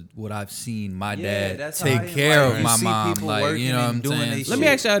but to what I've seen my Yeah, dad that's how I take am. care Like, of you my see mom. people Like, working you know what and I'm doing saying? they So- Let me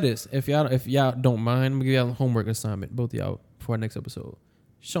ask y'all this: if y'all don't mind, I'm gonna give y'all a homework assignment, both of y'all, for our next episode.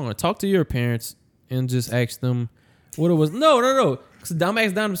 Sean, talk to your parents and just ask them what it was. No. Because I'm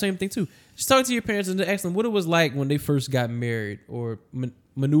asking down the same thing too. Just talk to your parents and ask them what it was like when they first got married or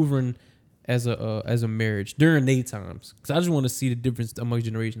maneuvering as a marriage during their times. Because I just want to see the difference among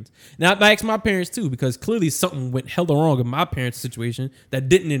generations. Now I ask my parents too, because clearly something went hella wrong in my parents' situation that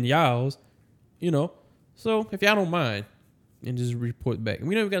didn't in y'all's. You know, So if y'all don't mind, and just report back. And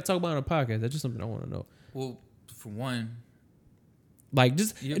we don't even got to talk about it on the podcast. That's just something I want to know. Well, for one, Like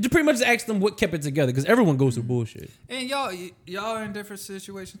just pretty much just ask them what kept it together because everyone goes through bullshit. and y'all are in different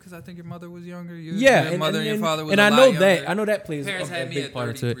situations because I think your mother was younger. Yeah, your mother and your father was and a I lot know younger. that. I know that plays Parents a had me big at part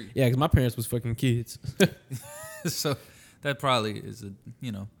into it. 33. Yeah, because my parents was fucking kids. So that probably is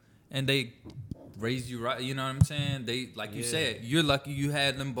and they raised you right. You know what I'm saying? They like you said, you're lucky you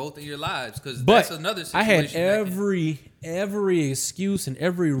had them both in your lives because But that's another I situation. had every excuse and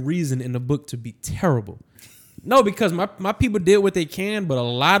every reason in the book to be terrible. No, because my people did what they can, but a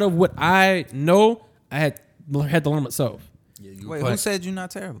lot of what I know, I had to learn myself. Wait, who said you're not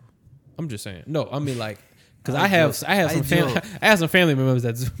terrible? I'm just saying. No, I mean like, because I have some family members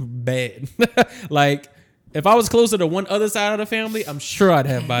that's bad. Like, if I was closer to one other side of the family, I'm sure I'd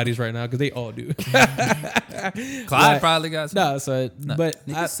have bodies right now because they all do. Clyde probably got some. No, so but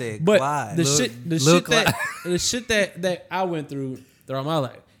Nigga said but Clyde. the Lil shit that I went through throughout my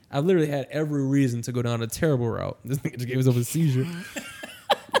life, I literally had every reason to go down a terrible route. This nigga just gave himself a seizure.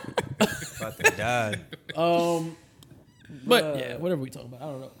 About to die. But yeah, whatever we talk about, I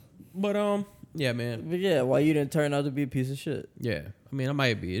don't know. But yeah, man. But yeah, why you didn't turn out to be a piece of shit? Yeah, I mean, I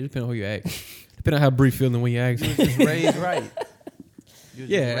might be. It depends on who you ask. Depending on how Bree feeling when you ask. Just raised right.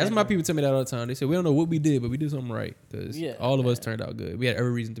 Yeah, that's my people tell me that all the time. They say we don't know what we did, but we did something right because Yeah, all of us turned out good. We had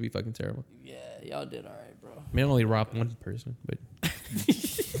every reason to be fucking terrible. Yeah, y'all did all right, bro. I mean, I only robbed one person, but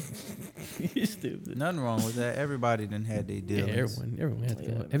You stupid. Nothing wrong with that. Everybody done had their yeah, dealings. everyone had to.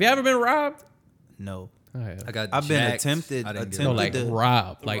 Yeah. Have you ever been robbed? No. I have. I got. I've been jacked. attempted- I didn't get No, attempted it. like to-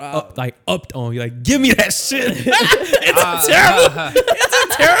 robbed, like Robbed. upped on you. Like, give me that shit. It's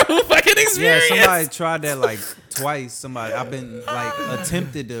a terrible fucking Yeah, experience. somebody tried that like twice. I've been like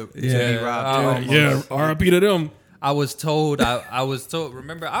attempted to be robbed. yeah. R.I.P. to them. I was told. I was told.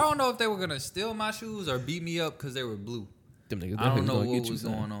 Remember, I don't know if they were gonna steal my shoes or beat me up because they were blue. Them niggas, I don't know gonna what get you, was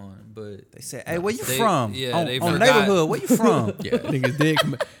son. going on, but They said, "Hey, where you They- from? yeah, on, they on forgot. neighborhood. Where you from?" Yeah, niggas did.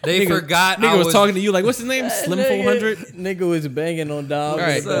 They forgot I Nigga was was- talking to you like, what's his name? Slim 400. Nigga was banging on Dom. All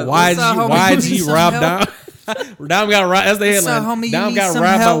right, up? YG, What's up, homie? You need YG some robbed help? Dom. Dom got robbed. That's the What's up, headline. homie? You Dom need got some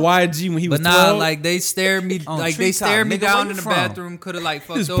robbed help? by YG when he was but nah, 12. like they stared me, On like they Treetop, stared me nigga, where down you in the from? bathroom. Could have like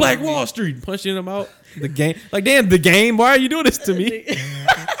fucked This over Black me. Wall Street punching him out. The game, like damn, the game. Why are you doing this to me?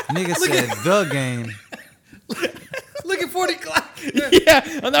 Nigga said the game. Look at 40 Glock.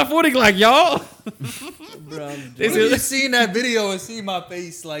 Yeah, I'm not 40 like y'all. Bro, They If you said, seen that video and see my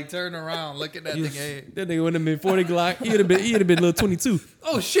face, like turn around, look at that thing. Hey. that nigga wouldn't have been 40 Glock. He'd have been a little 22.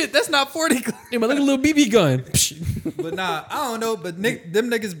 Oh shit, that's not 40 Glock. Yeah, but look at a little BB gun. But nah, I don't know. But them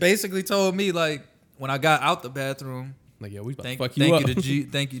niggas basically told me like when I got out the bathroom, Like, yo, we about thank, to fuck you up.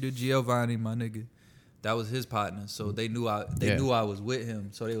 thank you to Giovanni, my nigga. That was his partner, so they knew I knew I was with him.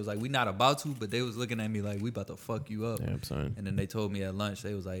 So they was like, we not about to, but they was looking at me like we about to fuck you up. Damn, son. And then they told me at lunch,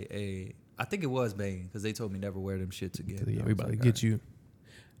 they was like, hey, I think it was banging because they told me never wear them shits again. Yeah, I we was about like, to get you.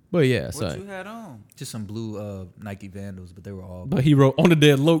 But yeah, What son. you had on? just some blue Nike Vandals, but they were all But he wrote on the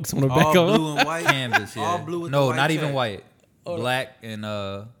dead Lokes on the back All of blue and white. canvas. Yeah. All blue with no, the white not check. even white. Black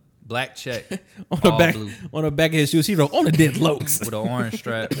and black check on the all back blue on the back of his shoes. He wrote on the dead Lokes. with an orange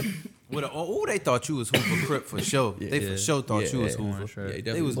strap. Oh, they thought you was Hoover Crip for sure. They for Yeah. sure thought you was Yeah. Hoover. Yeah, he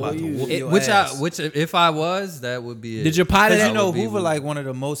They was definitely about to was. whoop It- your which ass. which if I was, that would be it. Did your partner Because that you know would be Hoover with- like one of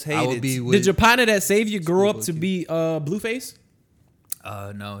the most hated. I would be with. did your partner that saved you grow up to Schoolboy be Blueface?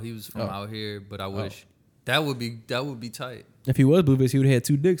 No, he was from Oh. out here, but I wish that would be tight. If he was Blueface, he would have had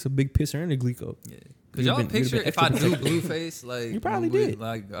two dicks, a big pisser and a Glico. Yeah. You'd Cause y'all have been- you'd have picture been if I extra do protected. Blueface, like You probably when did.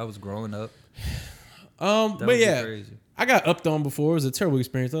 like I was growing up. That But would be yeah, crazy. I got upped on before. It was a terrible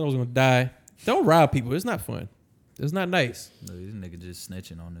experience. I thought I was gonna die. Don't rob people. It's not fun. It's not nice. No, this nigga just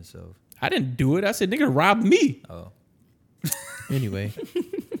snitching on himself. I didn't do it. I said nigga robbed me. Oh, Anyway,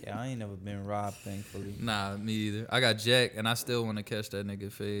 Yeah, I ain't never been robbed, thankfully. nah, me either. I got Jack, and I still want to catch that nigga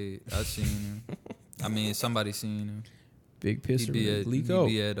fade. I seen him. I mean, somebody seen him. big He pisser be and at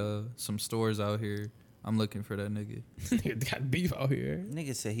Glico. some stores out here. I'm looking for that nigga. Nigga got beef out here.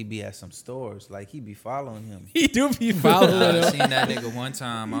 Nigga said he be at some stores, like he be following him. He do be following I him. seen that nigga one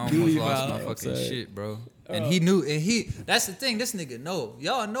time. I almost lost my fucking outside. shit, bro. And he knew, and that's the thing. This nigga know.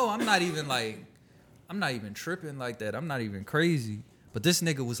 Y'all know I'm not even tripping like that. I'm not even crazy. But this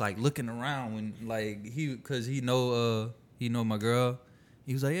nigga was like looking around when like cause he know my girl.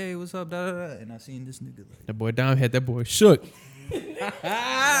 He was like, hey, what's up? Da, da, da. And I seen this nigga like, That boy Dom had that boy shook.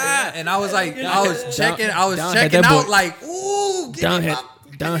 and I was like, I was checking Dom had checking that boy- out like, ooh, Dom had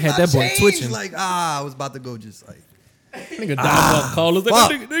that boy change. twitching. Like, I was about to go just like, Nigga died callers.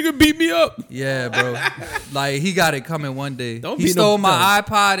 Like, nigga beat me up. Yeah, bro. Like he got it coming one day. Don't He be stole no- my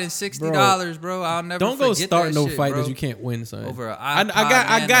iPod and $60, bro. I'll never Don't go forget start that no shit, fight bro. that you can't win, son. Over a I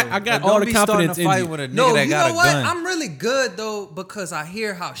iPod got Nano. all Don't the be starting confidence a in fight you. with a nigga No, that you got know a what? gun. I'm really good though because I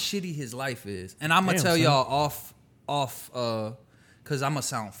hear how shitty his life is, and I'm gonna Damn, tell son. y'all off, cause I'm gonna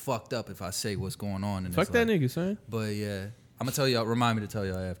sound fucked up if I say what's going on in Fuck this that life. nigga, son. But yeah, I'm gonna tell y'all. Remind me to tell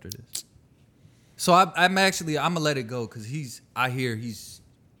y'all after this. So I'm gonna let it go because I hear his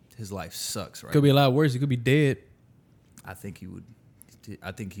life sucks right. Could be a lot worse. He could be dead. I think he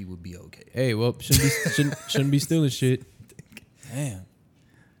would be okay. Hey, well, shouldn't be stealing shit. Damn.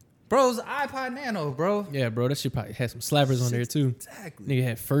 Bro's iPod Nano, bro. Yeah, bro, that shit probably had some slappers on there too. Exactly. Nigga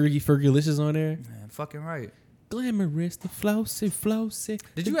had Fergalicious on there. Man, fucking right. Glamorous, the flossy.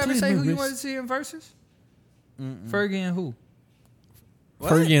 Did you ever say who you wanted to see in versus? Fergie and who?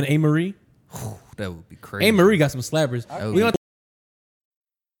 Fergie and A-Marie. That would be crazy. A-Marie got some slappers. would We be- gonna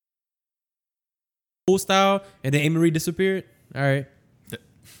old style, and then A-Marie disappeared. All right.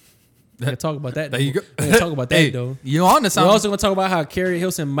 We gotta talk about that. There you go. We gotta talk about that Hey, though. you on to We're something? also gonna talk about how Carrie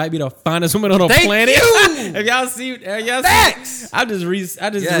Hilson might be the finest woman on the Thank planet. you! If y'all see, Facts! I just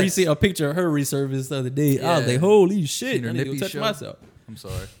Yes. re-see a picture of her resurfaced the other day. I was Yeah. like, holy shit! Seen her I need to go nippy touch show. myself. I'm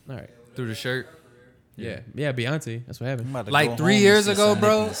sorry. All right. Through the shirt. Yeah. Beyonce. That's what happened. I'm about to Like go 3 home years and see ago, some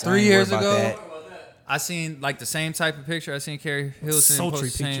bro. niggas. I 3 ain't years worried about ago. that. I seen like the same type of picture. I seen Carrie Hilson Sultry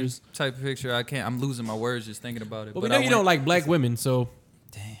post the same pictures. type of picture. I'm losing my words just thinking about it. But we know you don't like black women, so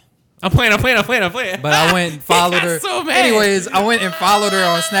Damn. I'm playing. But I went and followed got her. so mad. Anyways, I went and followed her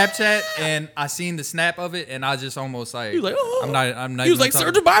on Snapchat, and I seen the snap of it, and I just almost like, He was like, oh. I'm not. He was even like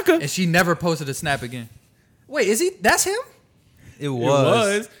talking- Serge Ibaka. and she never posted a snap again. Wait, is he? That's him? It It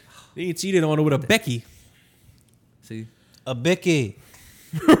was. was. He cheated on her with a Becky. See, A Bicky.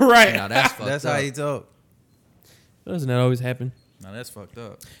 Right. now that's fucked That's up. how he talk. Doesn't that always happen? Now that's fucked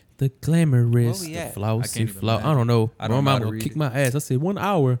up. The glamorous, Where we the at? I flousy can't even flow. I imagine. don't know. I Bro, don't my know how mom to will read kick it. my ass. I said 1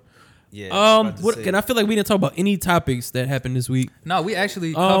 hour. Yeah. And I feel like we didn't talk about any topics that happened this week. No, we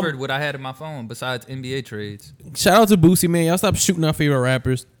actually covered what I had in my phone besides NBA trades Shout out to Boosie, man. Y'all stop shooting our favorite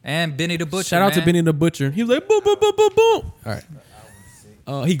rappers. and Benny the Butcher. Shout out to man. Benny the Butcher. He was like, boom, boom, boom, boom, boom. All right.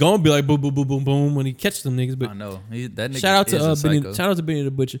 He gonna be like, boom, boom, boom, boom, boom when he catches them niggas. I But know that nigga shout out is to a Benny. psycho. Shout out to Benny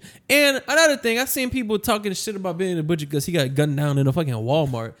the Butcher. And another thing, I seen people talking shit about Benny the Butcher because he got gunned down in a fucking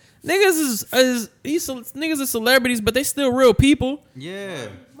Walmart. Niggas are celebrities, but they still real people. Yeah.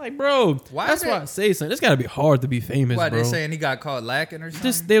 Like, bro, Why that's is why that- I say something. It's gotta be hard to be famous, Why bro. they saying he got caught lacking or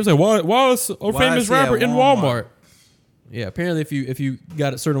something? They was like, why is a Why famous is he at rapper in Walmart? Walmart? Yeah, apparently if you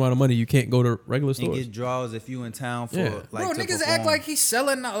got a certain amount of money, you can't go to regular And stores. get draws if you in town for Yeah. like Bro, to niggas perform. act like he's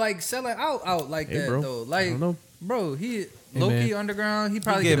selling out like Hey, that bro. though. I Like, don't know. bro, he Hey, low key man. underground. He you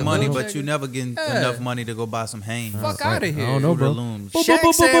probably get a money, little but check. you never get Yeah. enough money to go buy some Hanes. Fuck out of I here. don't know, bro. Fruit Looms. Boom, boom, Shaq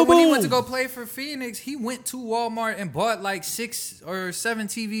boom, said boom, when he boom. went to go play for Phoenix, he went to Walmart and bought like 6 or 7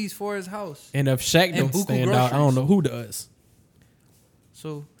 TVs for his house. And if Shaq And don't buku stand out, I don't groceries. know who does.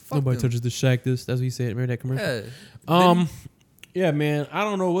 So fuck Nobody them. touches the Shaq. That's what he said. Remember that commercial? Yeah. Yeah, man. I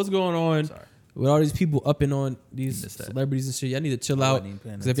don't know what's going on Sorry. with all these people upping on these Missed that. celebrities and shit. Y'all need to chill I out. wasn't even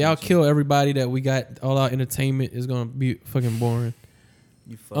paying Because if y'all attention. kill everybody that we got, all our entertainment is gonna be fucking boring.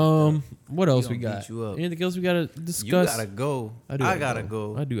 You fucked up. What else we gonna got? beat you up. Anything else we gotta You discuss? gotta go. I I gotta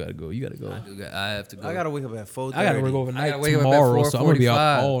go. I do gotta go. You gotta go. I have to go. I gotta wake up at 4:30. I gotta work overnight gotta wake up at tomorrow, so I'm gonna be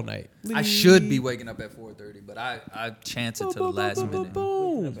out 4:45. all night. I should be waking up at 4:30, but I chance it to the last minute.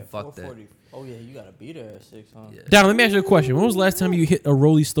 Boom. Fuck that. Oh yeah, you gotta be there at 6, huh? Yeah. Down. Let me ask you a question. When was the last time you hit a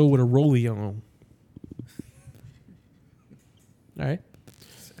rolly stove with a rollie on? All right.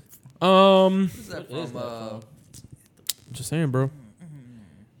 Where's that What is from? that from? Just saying, bro.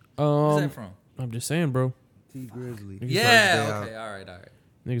 Where's that from? I'm just saying, bro. T Grizzly. Yeah. Okay. All right.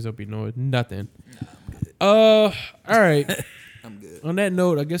 Niggas don't be knowing nothing. All right. I'm good. On that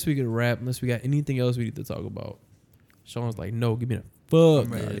note, I guess we could wrap unless we got anything else we need to talk about. Sean's like, no, give me the fuck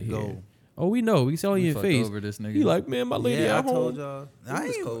I'm ready out to of here. go. Oh, we know. We saw you in your Fucked face. over this nigga. He like, man, my lady Yeah, I at home. told y'all.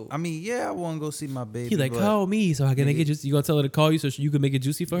 was cold. I mean, yeah, I want to go see my baby. He like, but call me so I can make it juicy. You gonna tell her to call you so you can make it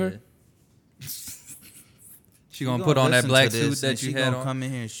juicy for her? She gonna put on that listen black to this suit and that you she had gonna on. come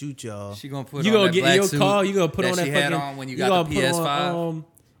in here and shoot y'all. She gonna put You on gonna that get black your suit call. You gonna put on that she fucking. had on when you got the gonna put PS5. on,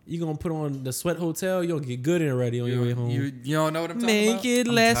 you gonna put on the Sweat Hotel. You gonna get good and ready on your way home. You don't know what I'm talking Make about? it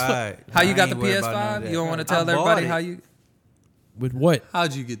I'm last. tired. How you I got the ain't worried about none of PS5? that. You don't want to I tell bought everybody it how you? With what?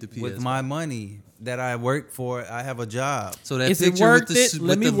 How'd you get the PS5? with my money that I work for. I have a job. So that Is it picture worth with the it? su- Let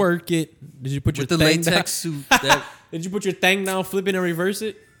with me the, work it. Did you put your with the thing down? latex suit. That Did you put your thing down, flip it, and reverse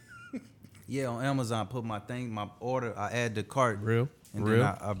it? Yeah, on Amazon, put my thing, my order. I add the cart, Real, and real. then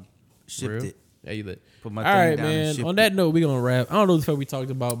I shipped Real. it. Yeah, you lit. Put my All thing right, down and man. shift On it. that note, we gonna wrap. I don't know the fuck we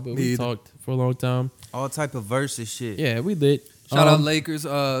talked about, but Me we either. talked for a long time. All type of versus shit. Yeah, we lit. Shout out Lakers,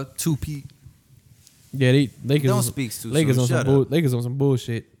 2P. Yeah, Lakers. Don't speak too Lakers soon. on Shut some up. Lakers on some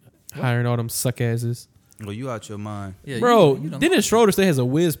bullshit. Hiring all them suck asses. Well, you out your mind. Yeah, Bro, you don't- Dennis Schroeder still has a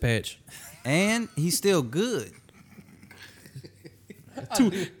whiz patch. And he's still good.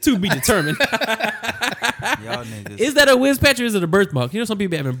 To be determined. Y'all niggas. Is that a whiz patch or is it a birthmark? You know, some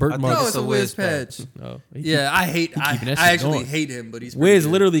people having I birthmarks. No, think it's a whiz patch. Oh, Yeah, I hate. I keeping that shit actually going. hate him, but he's pretty Wiz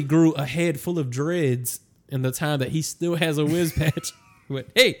good. literally grew a head full of dreads in the time that he still has a whiz patch. But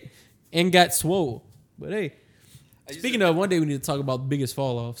hey, and got swole. But hey, speaking of, one day we need to talk about the biggest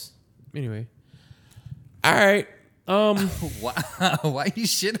fall offs. Anyway, all right. Why you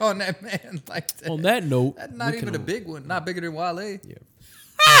shit on that man like that? On that note, That's not we even can- a big one. Not bigger than Wale. Yeah.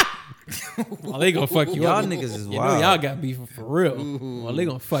 Well, they gonna fuck you Y'all up. niggas is You know wild. y'all got beef for real. Well, they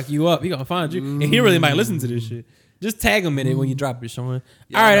gonna fuck you up. He gonna find you, and he really might listen to this shit. Just tag him in it when you drop it, Sean. All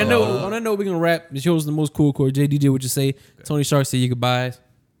right, on that note, we gonna wrap. The show's the most cool core. JDJ, what you say? Tony Shark, say your goodbyes.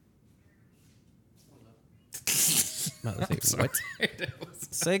 Not to say what?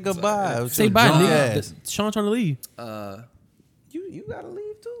 Say goodbye. Say bye, Drunk nigga. ass. Sean trying to leave. You gotta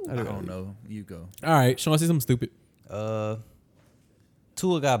leave too. I don't know. You go. All right, Sean, say something stupid.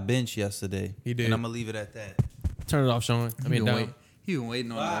 Tua got benched yesterday. He did. And I'm gonna leave it at that. Turn it off, Sean. I mean, down. He been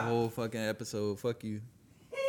waiting on that whole fucking episode. Fuck you.